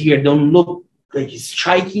numbers here don't look like a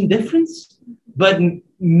striking difference, but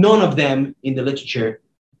none of them in the literature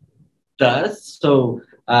does. So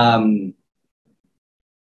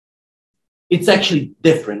it's actually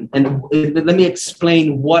different. And let me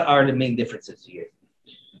explain what are the main differences here.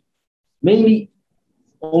 Mainly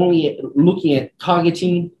only looking at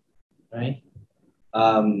targeting, right?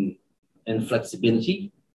 And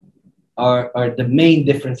flexibility are the main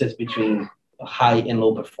differences between high and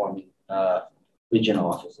low performing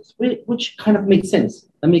regional offices, which kind of makes sense.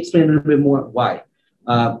 Let me explain a little bit more why.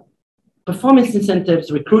 Performance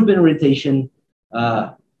incentives, recruitment orientation,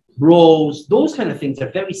 roles, those kind of things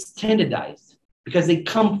are very standardized because they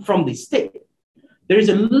come from the state. There is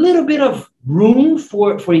a little bit of room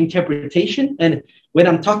for interpretation. And when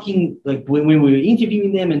I'm talking, like when we were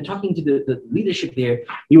interviewing them and talking to the leadership there,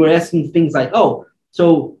 we were asking things like, oh,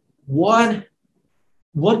 so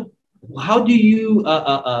how do you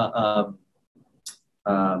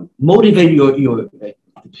motivate your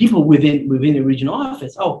people within the regional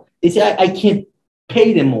office? Oh, they say, I can't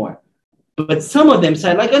pay them more. But some of them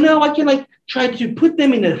say, like, oh, no, I can like try to put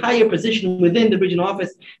them in a higher position within the regional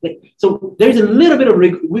office. Like, so there's a little bit of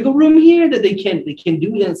wiggle room here that they can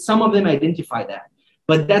do, and some of them identify that.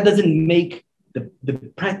 But that doesn't make the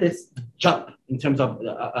practice jump in terms of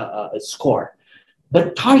a score.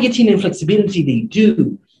 But targeting and flexibility, they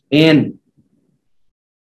do. And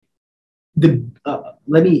I'll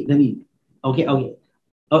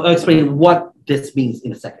explain what this means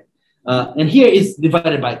in a second. And here is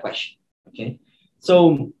divided by question. Okay,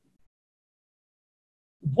 so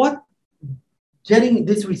what getting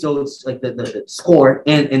these results, like the score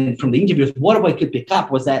and from the interviews, what I could pick up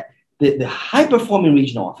was that the high performing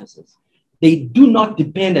regional offices, they do not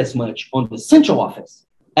depend as much on the central office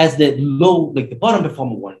as the low, like the bottom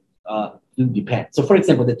performing one do depend. So for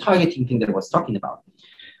example, the targeting thing that I was talking about,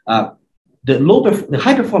 the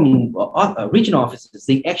high performing regional offices,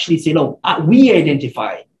 they actually say, no, we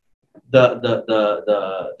identify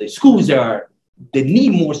the schools that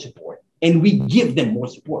need more support, and we give them more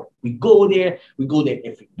support. We go there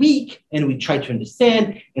every week, and we try to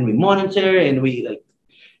understand, and we monitor, and we like,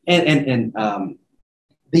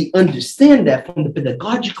 they understand that from the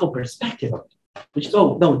pedagogical perspective of it, which is,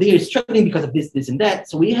 oh no, they are struggling because of this, and that.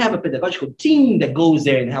 So we have a pedagogical team that goes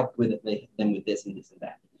there and help with them with this and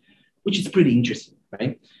that, which is pretty interesting,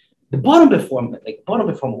 right? The bottom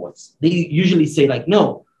performer ones, they usually say like,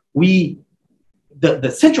 no,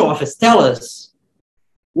 the central office tell us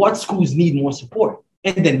what schools need more support,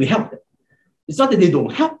 and then we help them. It's not that they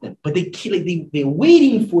don't help them, but they're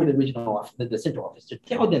waiting for the regional office, the central office, to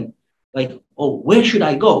tell them like, oh, where should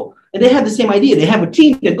I go? And they have the same idea. They have a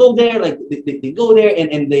team that go there, like they go there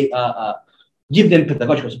and they give them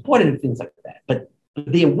pedagogical support and things like that. But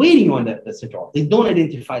they are waiting on the central office. They don't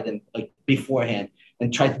identify them like beforehand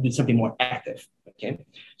and try to do something more active. Okay,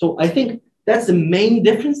 so I think that's the main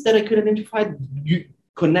difference that I could identify,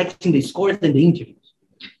 connecting the scores and the interviews,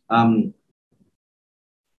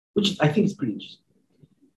 which I think is pretty interesting.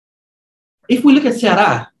 If we look at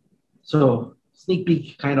Ceará, so sneak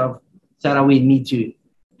peek kind of, Ceará, we need to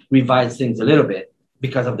revise things a little bit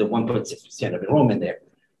because of the 1.6% of enrollment there.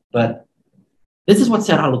 But this is what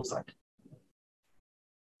Ceará looks like.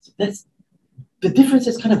 So that's, the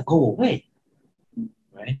differences kind of go away,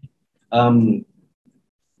 right?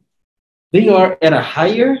 They are at a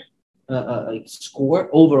higher score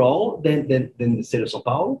overall than the state of São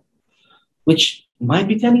Paulo, which might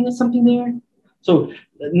be telling us something there. So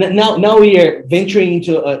now we are venturing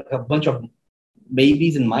into a bunch of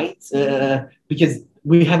maybes and mights because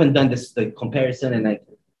we haven't done the comparison and like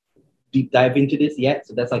deep dive into this yet.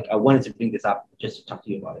 So that's like, I wanted to bring this up just to talk to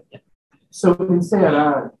you about it. Yeah. So in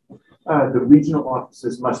Ceará, the regional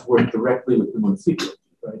offices must work directly with the municipal,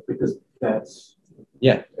 right? Because that's,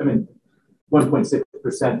 yeah, I mean,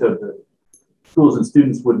 1.6% of the schools and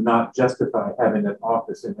students would not justify having an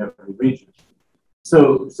office in every region.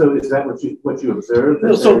 So is that what you observed?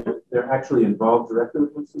 That they're actually involved directly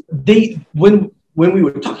with municipal? When we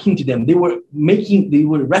were talking to them, they were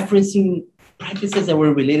referencing practices that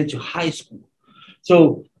were related to high school.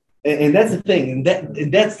 So, and that's the thing, and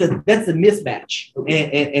that's the mismatch,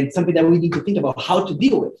 and something that we need to think about how to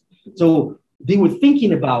deal with. So they were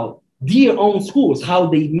thinking about their own schools, how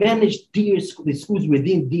they manage the schools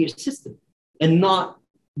within their system, and not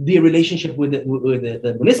their relationship with the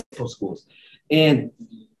municipal schools. And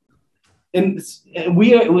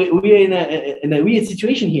we are in a weird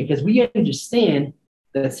situation here because we understand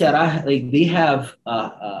that Ceará, like, they have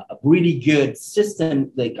a really good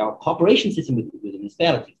system, like our cooperation system with the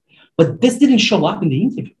municipalities, but this didn't show up in the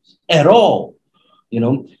interviews at all. You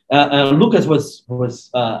know, Lucas was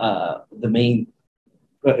the main.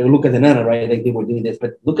 Lucas and Anna, right? Like they were doing this,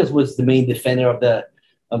 but Lucas was the main defender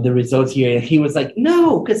of the results here, and he was like,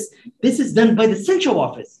 "No, because this is done by the central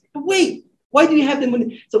office." But wait, why do you have the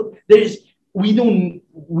money? So we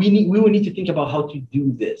will need to think about how to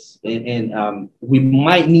do this, and we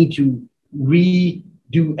might need to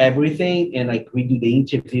redo everything and like redo the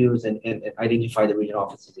interviews and identify the regional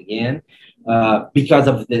offices again, because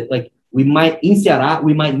of the like we might in Ceará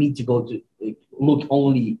we might need to go to look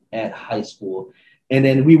only at high school. And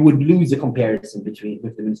then we would lose the comparison with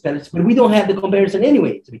the municipalities, but we don't have the comparison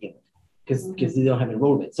anyway to begin with, because they don't have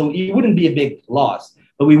enrollment. So it wouldn't be a big loss,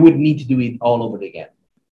 but we would need to do it all over again,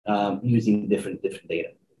 using different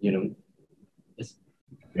data. You know.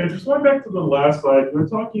 Yeah, just going back to the last slide, we're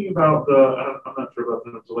talking about I'm not sure about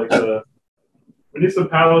them, so like the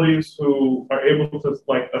municipalities who are able to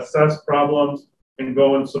like assess problems and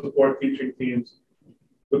go and support teaching teams,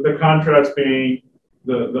 with the contrast being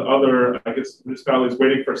the other, I guess, municipalities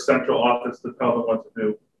waiting for central office to tell them what to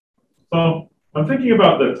do. So I'm thinking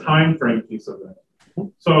about the time frame piece of that.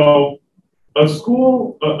 So a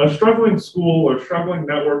struggling school or struggling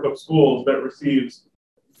network of schools that receives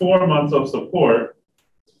 4 months of support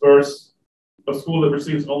versus a school that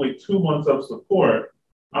receives only 2 months of support.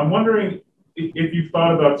 I'm wondering if you've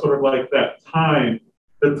thought about sort of like that time,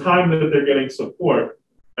 the time that they're getting support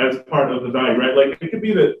as part of the value, right? Like it could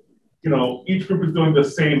be that, you know, each group is doing the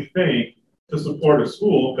same thing to support a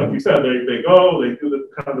school. Because you said they go, they do the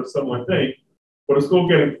kind of similar thing. But a school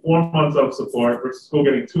getting 4 months of support versus a school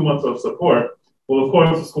getting 2 months of support, well, of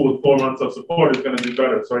course, a school with 4 months of support is going to do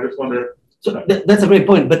better. So I just wonder. So that's a great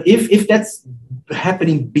point. But if that's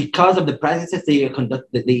happening because of the practices they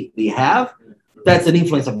conduct that they have, that's an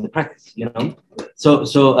influence of the practice, you know. So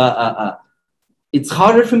it's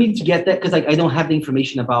harder for me to get that because I don't have the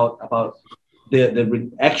information about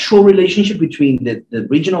actual relationship between the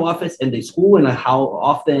regional office and the school and how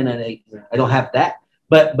often, and I don't have that.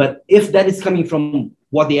 But if that is coming from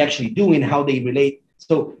what they actually do and how they relate,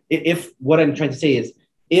 so if what I'm trying to say is,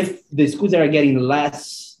 if the schools are getting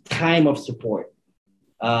less time of support,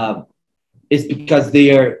 it's because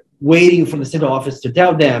they are waiting for the central office to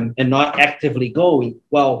tell them and not actively going.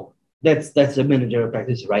 Well, that's a managerial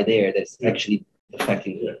practice right there that's actually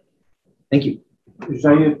affecting it. Thank you.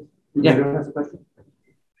 Yeah.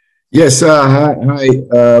 Yes.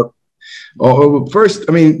 Hi. First,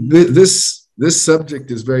 I mean, this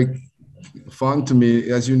subject is very fun to me.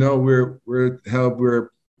 As you know, we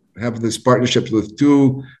have this partnership with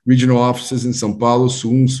 2 regional offices in São Paulo,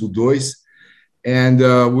 Sul, Sul 2, and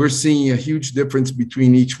we're seeing a huge difference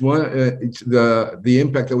between each one. The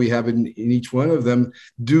impact that we have in each one of them,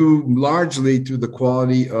 due largely to the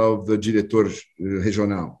quality of the diretor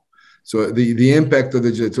regional. So the impact of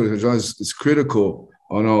the diretor regional is critical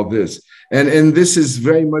on all this. And this is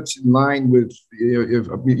very much in line with, if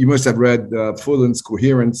you must have read Fullen's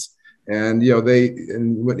Coherence, and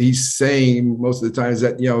and what he's saying most of the time is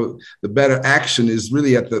that the better action is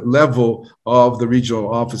really at the level of the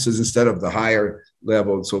regional offices instead of the higher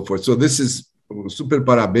level and so forth. So this is super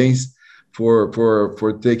parabéns for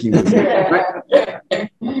taking this.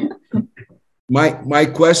 My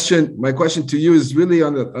question to you is really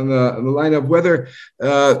on the line of whether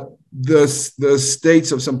the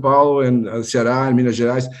states of São Paulo and Ceará and Minas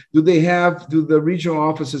Gerais, do the regional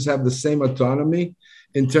offices have the same autonomy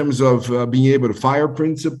in terms of being able to fire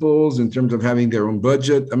principals, in terms of having their own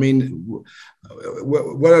budget? I mean,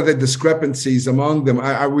 what are the discrepancies among them?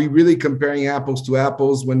 Are we really comparing apples to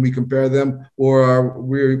apples when we compare them, or are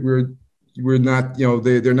we're not?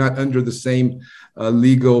 They're not under the same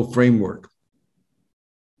legal framework.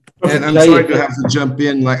 And I'm sorry to have to jump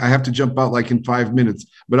in, like I have to jump out like in 5 minutes,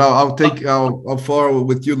 but I'll follow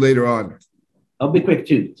with you later on. I'll be quick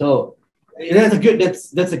too. So that's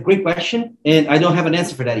a great question, and I don't have an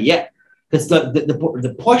answer for that yet, because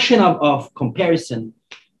the portion of comparison,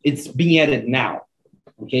 it's being added now.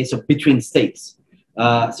 Okay, so between states.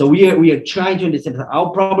 So we are trying to understand.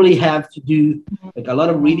 I'll probably have to do like a lot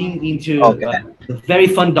of reading into the very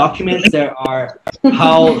fun documents there are,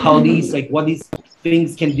 how these, like what these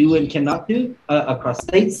things can do and cannot do across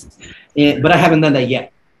states, but I haven't done that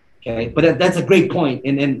yet. Okay, but that's a great point,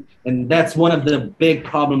 and that's one of the big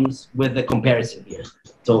problems with the comparison here.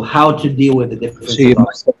 So how to deal with the differences. See,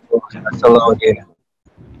 Marcelo here.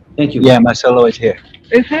 Thank you. Yeah, Marcelo is here.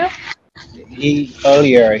 Is he?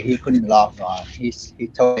 Earlier he couldn't log on. He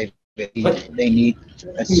told me they need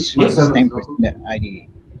a same ID.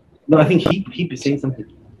 No, I think he was saying something.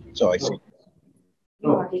 So I see.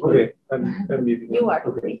 Oh, okay. I'm muting. You are.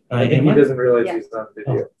 Okay. I think he doesn't realize he's on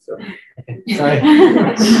video. So. Sorry.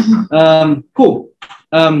 Cool.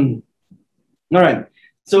 All right.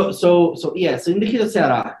 So yeah. So in the case of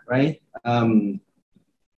Ceará, right?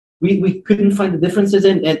 We couldn't find the differences,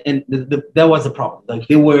 and that was the problem. Like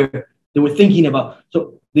they were thinking about,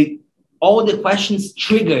 so all the questions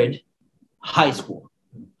triggered high school,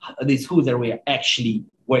 the schools that we are actually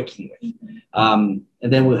working with, and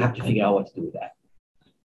then we'll have to figure out what to do with that.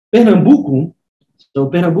 Pernambuco.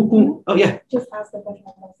 Oh yeah. Just ask the question.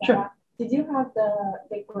 Sure. Did you have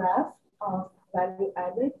the graph of value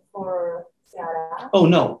added for Ceará? Oh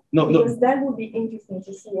no. Because that would be interesting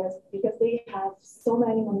to see us, because they have so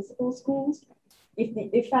many municipal schools. If the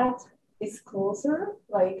effect is closer,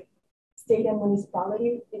 like state and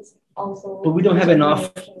municipality, it's also. But we don't have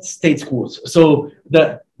enough state schools. So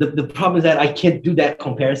the problem is that I can't do that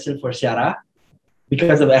comparison for Ceará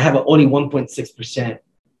because I have only 1.6%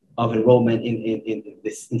 of enrollment in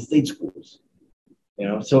state schools.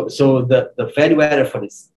 So the value added for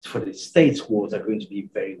the state schools are going to be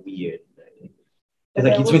very weird. It's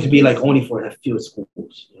like it's going to be like only for a few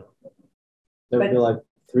schools. There would be like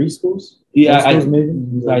 3 schools. Yeah, schools maybe.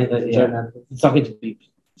 Yeah. It's not going to be.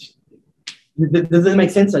 Does it make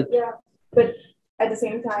sense? Like, yeah, but at the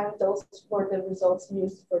same time, those were the results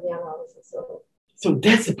used for the analysis. So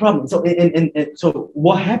that's the problem. So and so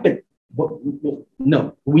what happened?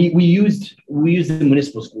 No, we used the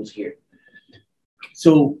municipal schools here.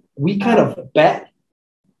 So we kind of bet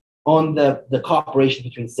on the cooperation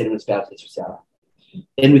between state and municipalities,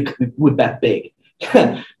 and we would bet big.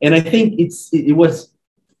 And I think it was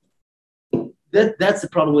that's the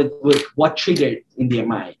problem with what triggered in their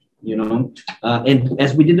mind, and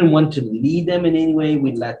as we didn't want to lead them in any way,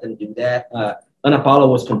 we let them do that. Ana Paula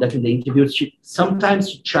was conducting the interviews. Sometimes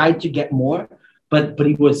she tried to get more, but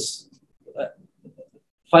it was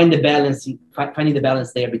finding the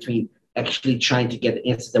balance there between actually trying to get the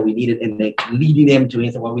answers that we needed and then leading them to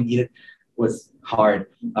answer what we needed was hard.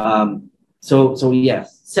 So yes,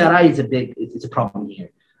 Sarai is it's a problem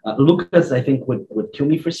here. Lucas, I think would kill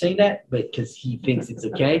me for saying that, but because he thinks it's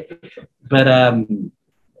okay. But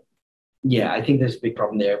yeah, I think there's a big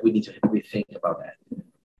problem there. We need to rethink about that.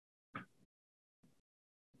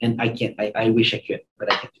 And I can't. I wish I could, but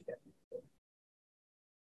I can't do that.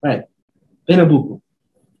 All right, Pernambuco.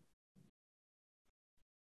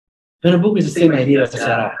 Pernambuco is the same idea as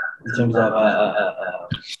Ceará in terms of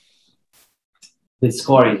the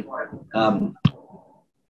scoring.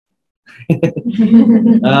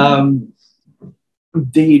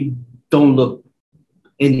 They don't look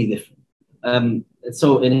any different. So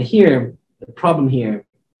in here, the problem here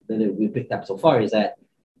that we picked up so far is that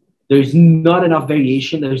there's not enough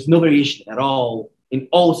variation. There's no variation at all in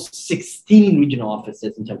all 16 regional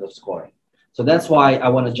offices in terms of scoring. So that's why I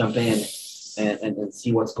want to jump in and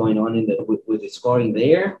see what's going on with the scoring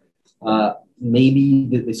there. Maybe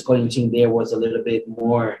the scoring team there was a little bit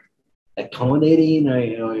more accommodating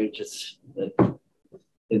or just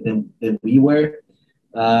than we were.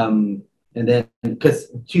 And then, because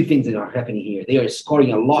two things that are happening here, they are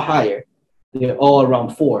scoring a lot higher. They're all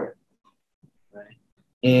around 4, right?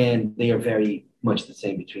 And they are very much the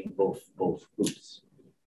same between both groups.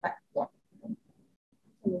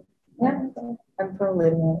 Yeah, I'm from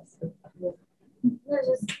Libya. So, yeah.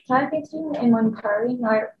 Just targeting and monitoring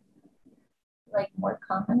are like more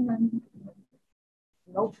common than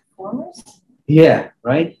no performers. Yeah,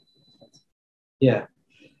 right? Yeah.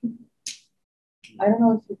 I don't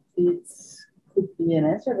know if it could be an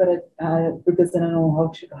answer, but because I don't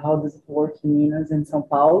know how does it work in Minas and São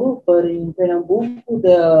Paulo, but in Pernambuco,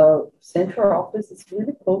 the central office is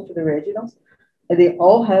really close to the regionals, and they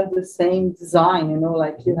all have the same design,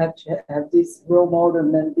 like you have to have this role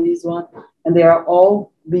model and this one, and they are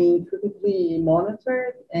all being perfectly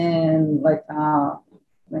monitored and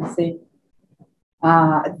let's say,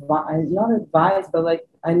 not advised, but like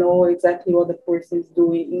I know exactly what the person is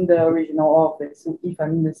doing in the regional office. So if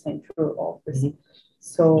I'm in the central office,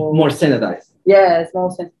 so more standardized. Yeah, it's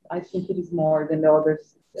more. I think it is more than the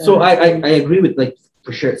others. So I agree with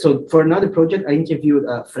for sure. So for another project, I interviewed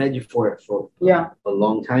Freddy for a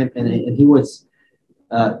long time, and he was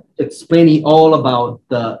explaining all about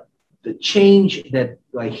the change that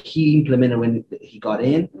he implemented when he got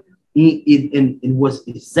in. It was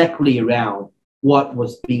exactly around what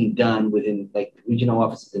was being done within regional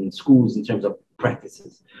offices and schools in terms of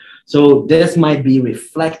practices. So this might be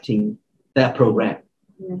reflecting that program.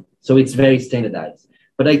 Yeah. So it's very standardized.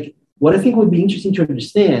 But what I think would be interesting to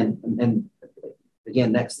understand, and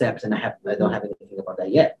again, next steps, and I don't have anything about that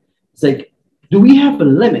yet. It's do we have a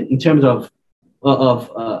limit in terms of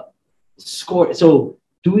score? So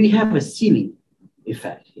do we have a ceiling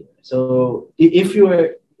effect here? So if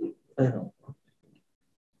you're, I don't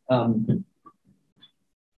know,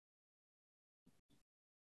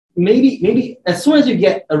 maybe as soon as you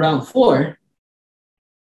get around 4,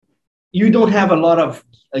 you don't have a lot of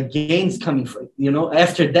gains coming from,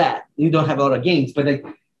 after that, you don't have a lot of gains, but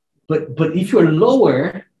if you're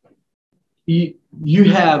lower, you're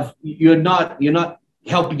not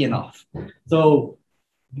helping enough. So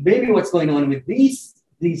maybe what's going on with these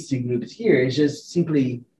two groups here is just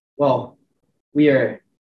simply, they are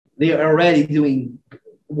already doing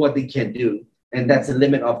what they can do, and that's the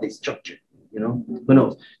limit of the structure. Who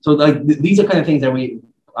knows? So these are kind of things that we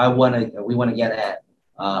want to get at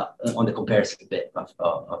on the comparison bit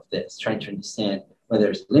of this, trying to understand whether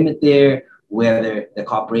there's a limit there, whether the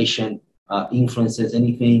cooperation influences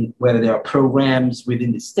anything, whether there are programs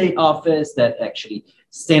within the state office that actually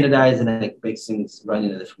standardize and make things run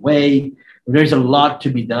in a different way. There's a lot to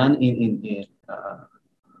be done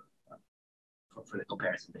for the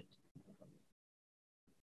comparison bit.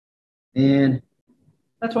 And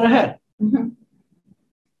that's what I had. Mm-hmm.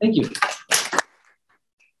 Thank you.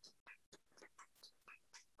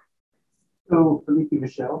 So, Felipe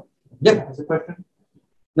Michel has a question?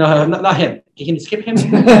 No, not him. Can you skip him? He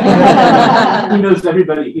knows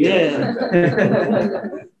everybody here. Yeah.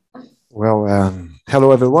 Well,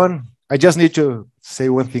 hello, everyone. I just need to say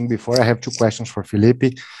one thing before. I have 2 questions for Felipe.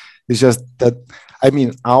 It's just that,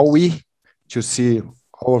 are we to see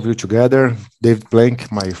all of you together? David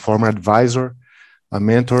Blank, my former advisor, a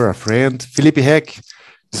mentor, a friend. Felipe Heck,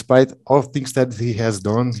 despite all things that he has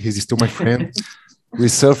done, he's still my friend. We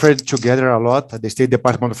suffered together a lot at the State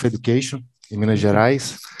Department of Education in Minas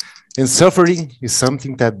Gerais. And suffering is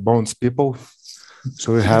something that bonds people.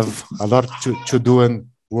 So we have a lot to do and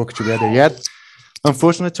work together yet.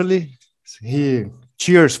 Unfortunately, he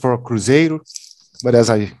cheers for Cruzeiro, but as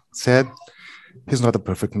I said, he's not a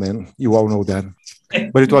perfect man. You all know that.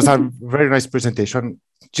 But it was a very nice presentation.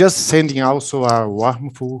 just sending also a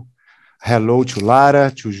warmful hello to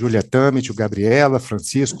Lara, to Julia Tami, to Gabriela,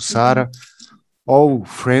 Francisco, Sara, all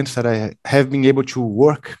friends that I have been able to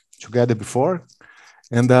work together before.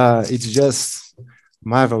 And it's just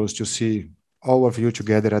marvelous to see all of you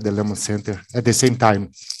together at the Lemon Center at the same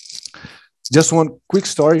time. Just one quick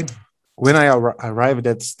story. When I arrived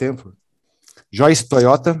at Stanford, Joyce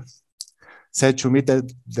Toyota said to me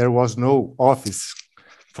that there was no office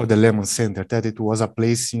for the Lemon Center, that it was a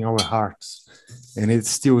place in our hearts. And it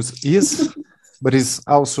still is, but it's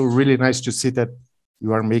also really nice to see that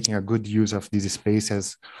you are making a good use of this space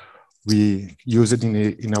as we used it in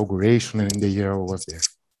the inauguration and in the year I was there.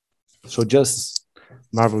 So just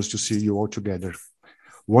marvelous to see you all together.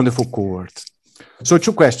 Wonderful cohort. So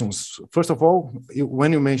 2 questions. First of all,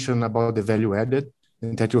 when you mentioned about the value added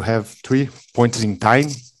and that you have 3 points in time,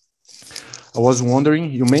 I was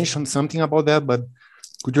wondering, you mentioned something about that, but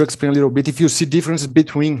could you explain a little bit if you see differences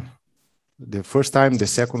between the first time, the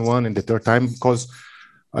second one, and the third time? Because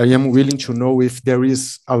I am willing to know if there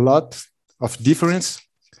is a lot of difference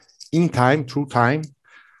in time, through time,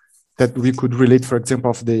 that we could relate, for example,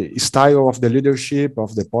 of the style of the leadership,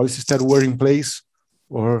 of the policies that were in place,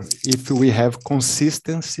 or if we have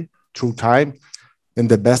consistency through time, and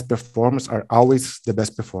the best performers are always the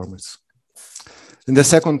best performers. And the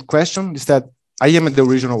second question is that I am at the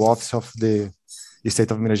regional office of the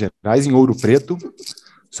state of Minas Gerais in Ouro Preto.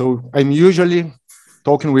 So I'm usually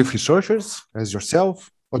talking with researchers as yourself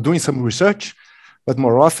or doing some research, but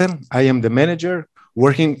more often I am the manager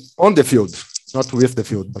working on the field, not with the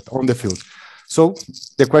field, but on the field. So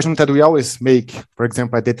the question that we always make, for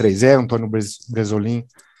example, at D3E, Antonio Bresolin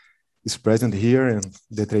is present here, and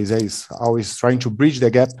D3E is always trying to bridge the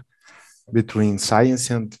gap between science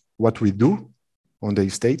and what we do on the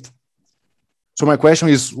state. So my question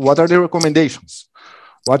is, what are the recommendations?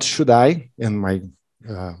 What should I and my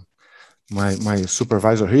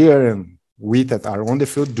supervisor here and we that are on the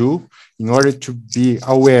field do in order to be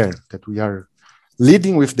aware that we are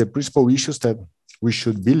leading with the principal issues that we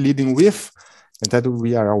should be leading with, and that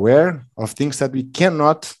we are aware of things that we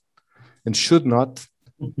cannot and should not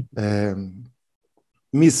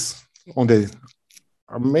miss on the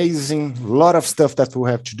amazing lot of stuff that we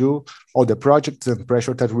have to do, all the projects and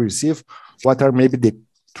pressure that we receive. What are maybe the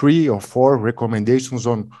 3 or 4 recommendations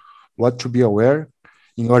on what to be aware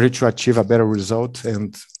in order to achieve a better result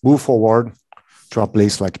and move forward to a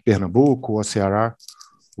place like Pernambuco or Ceará,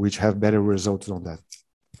 which have better results on that?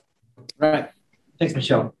 Right. Thanks,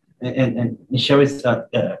 Michelle. And Michelle is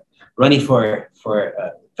running for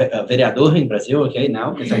vereador in Brazil, okay,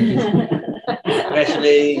 now, because I can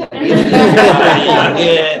congratulate.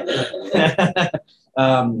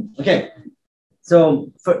 Okay.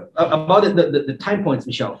 So about the time points,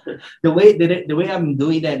 Michelle, the way I'm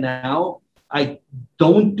doing that now, I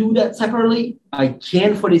don't do that separately. I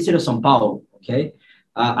can for the state of São Paulo, okay?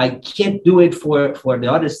 I can't do it for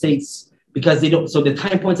the other states because they don't. So the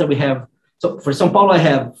time points that we have, so for São Paulo, I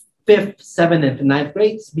have 5th, 7th, and 9th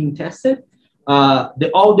grades being tested. All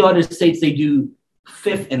the other states, they do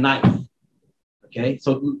 5th and 9th, okay?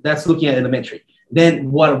 So that's looking at elementary.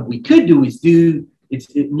 Then what we could do is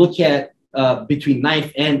look at between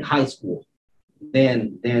 9th and high school.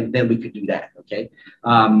 Then we could do that, okay?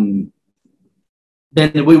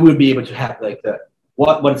 Then we will be able to have like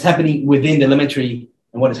what is happening within the elementary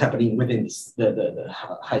and what is happening within the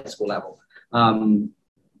high school level.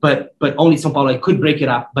 But only São Paulo I could break it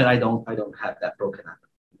up, but I don't have that broken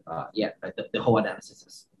up yet. Right? The whole analysis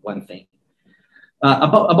is one thing.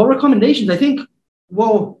 About recommendations, I think,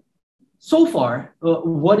 well, so far,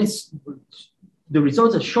 what is the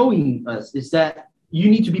results are showing us is that you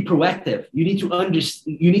need to be proactive. You need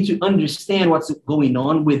to understand what's going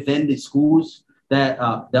on within the schools that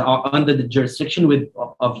are under the jurisdiction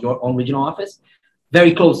of your own regional office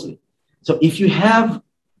very closely. So if you have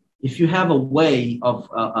a way of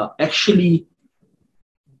actually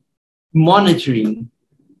monitoring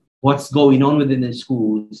what's going on within the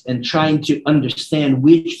schools and trying to understand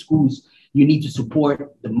which schools you need to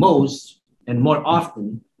support the most and more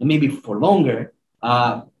often, and maybe for longer,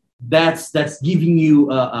 that's giving you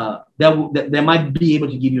that might be able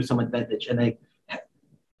to give you some advantage and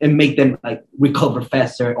make them like recover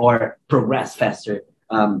faster or progress faster.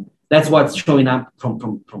 That's what's showing up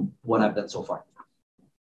from what I've done so far.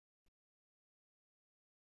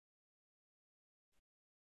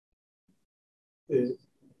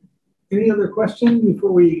 Any other question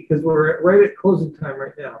before because we're right at closing time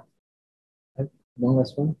right now. One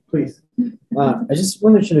last one, please. I just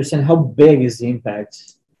wanted to understand how big is the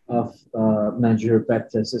impact of managerial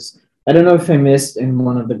practices. I don't know if I missed in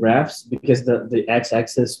one of the graphs because the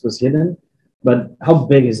x-axis was hidden, But how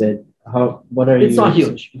big is it? What are it's you? Not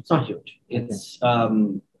huge. It's not huge. It's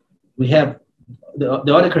we have the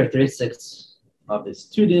other characteristics of the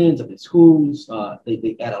students of the schools.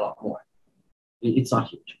 They add a lot more. It's not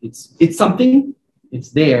huge. It's something. It's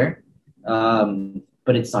there,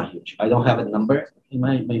 but it's not huge. I don't have a number in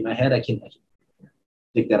my head. I can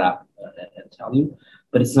pick that up and tell you,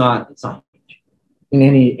 but it's not huge. In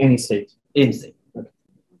any state. Any state.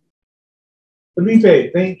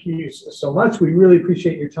 Felipe, thank you so much. We really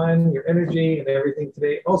appreciate your time, your energy, and everything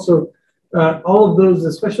today. Also, all of those,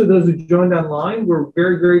 especially those who joined online, we're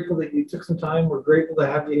very grateful that you took some time. We're grateful to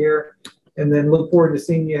have you here, and then look forward to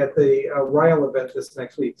seeing you at the RIAL event this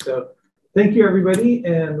next week. So thank you, everybody,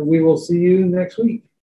 and we will see you next week.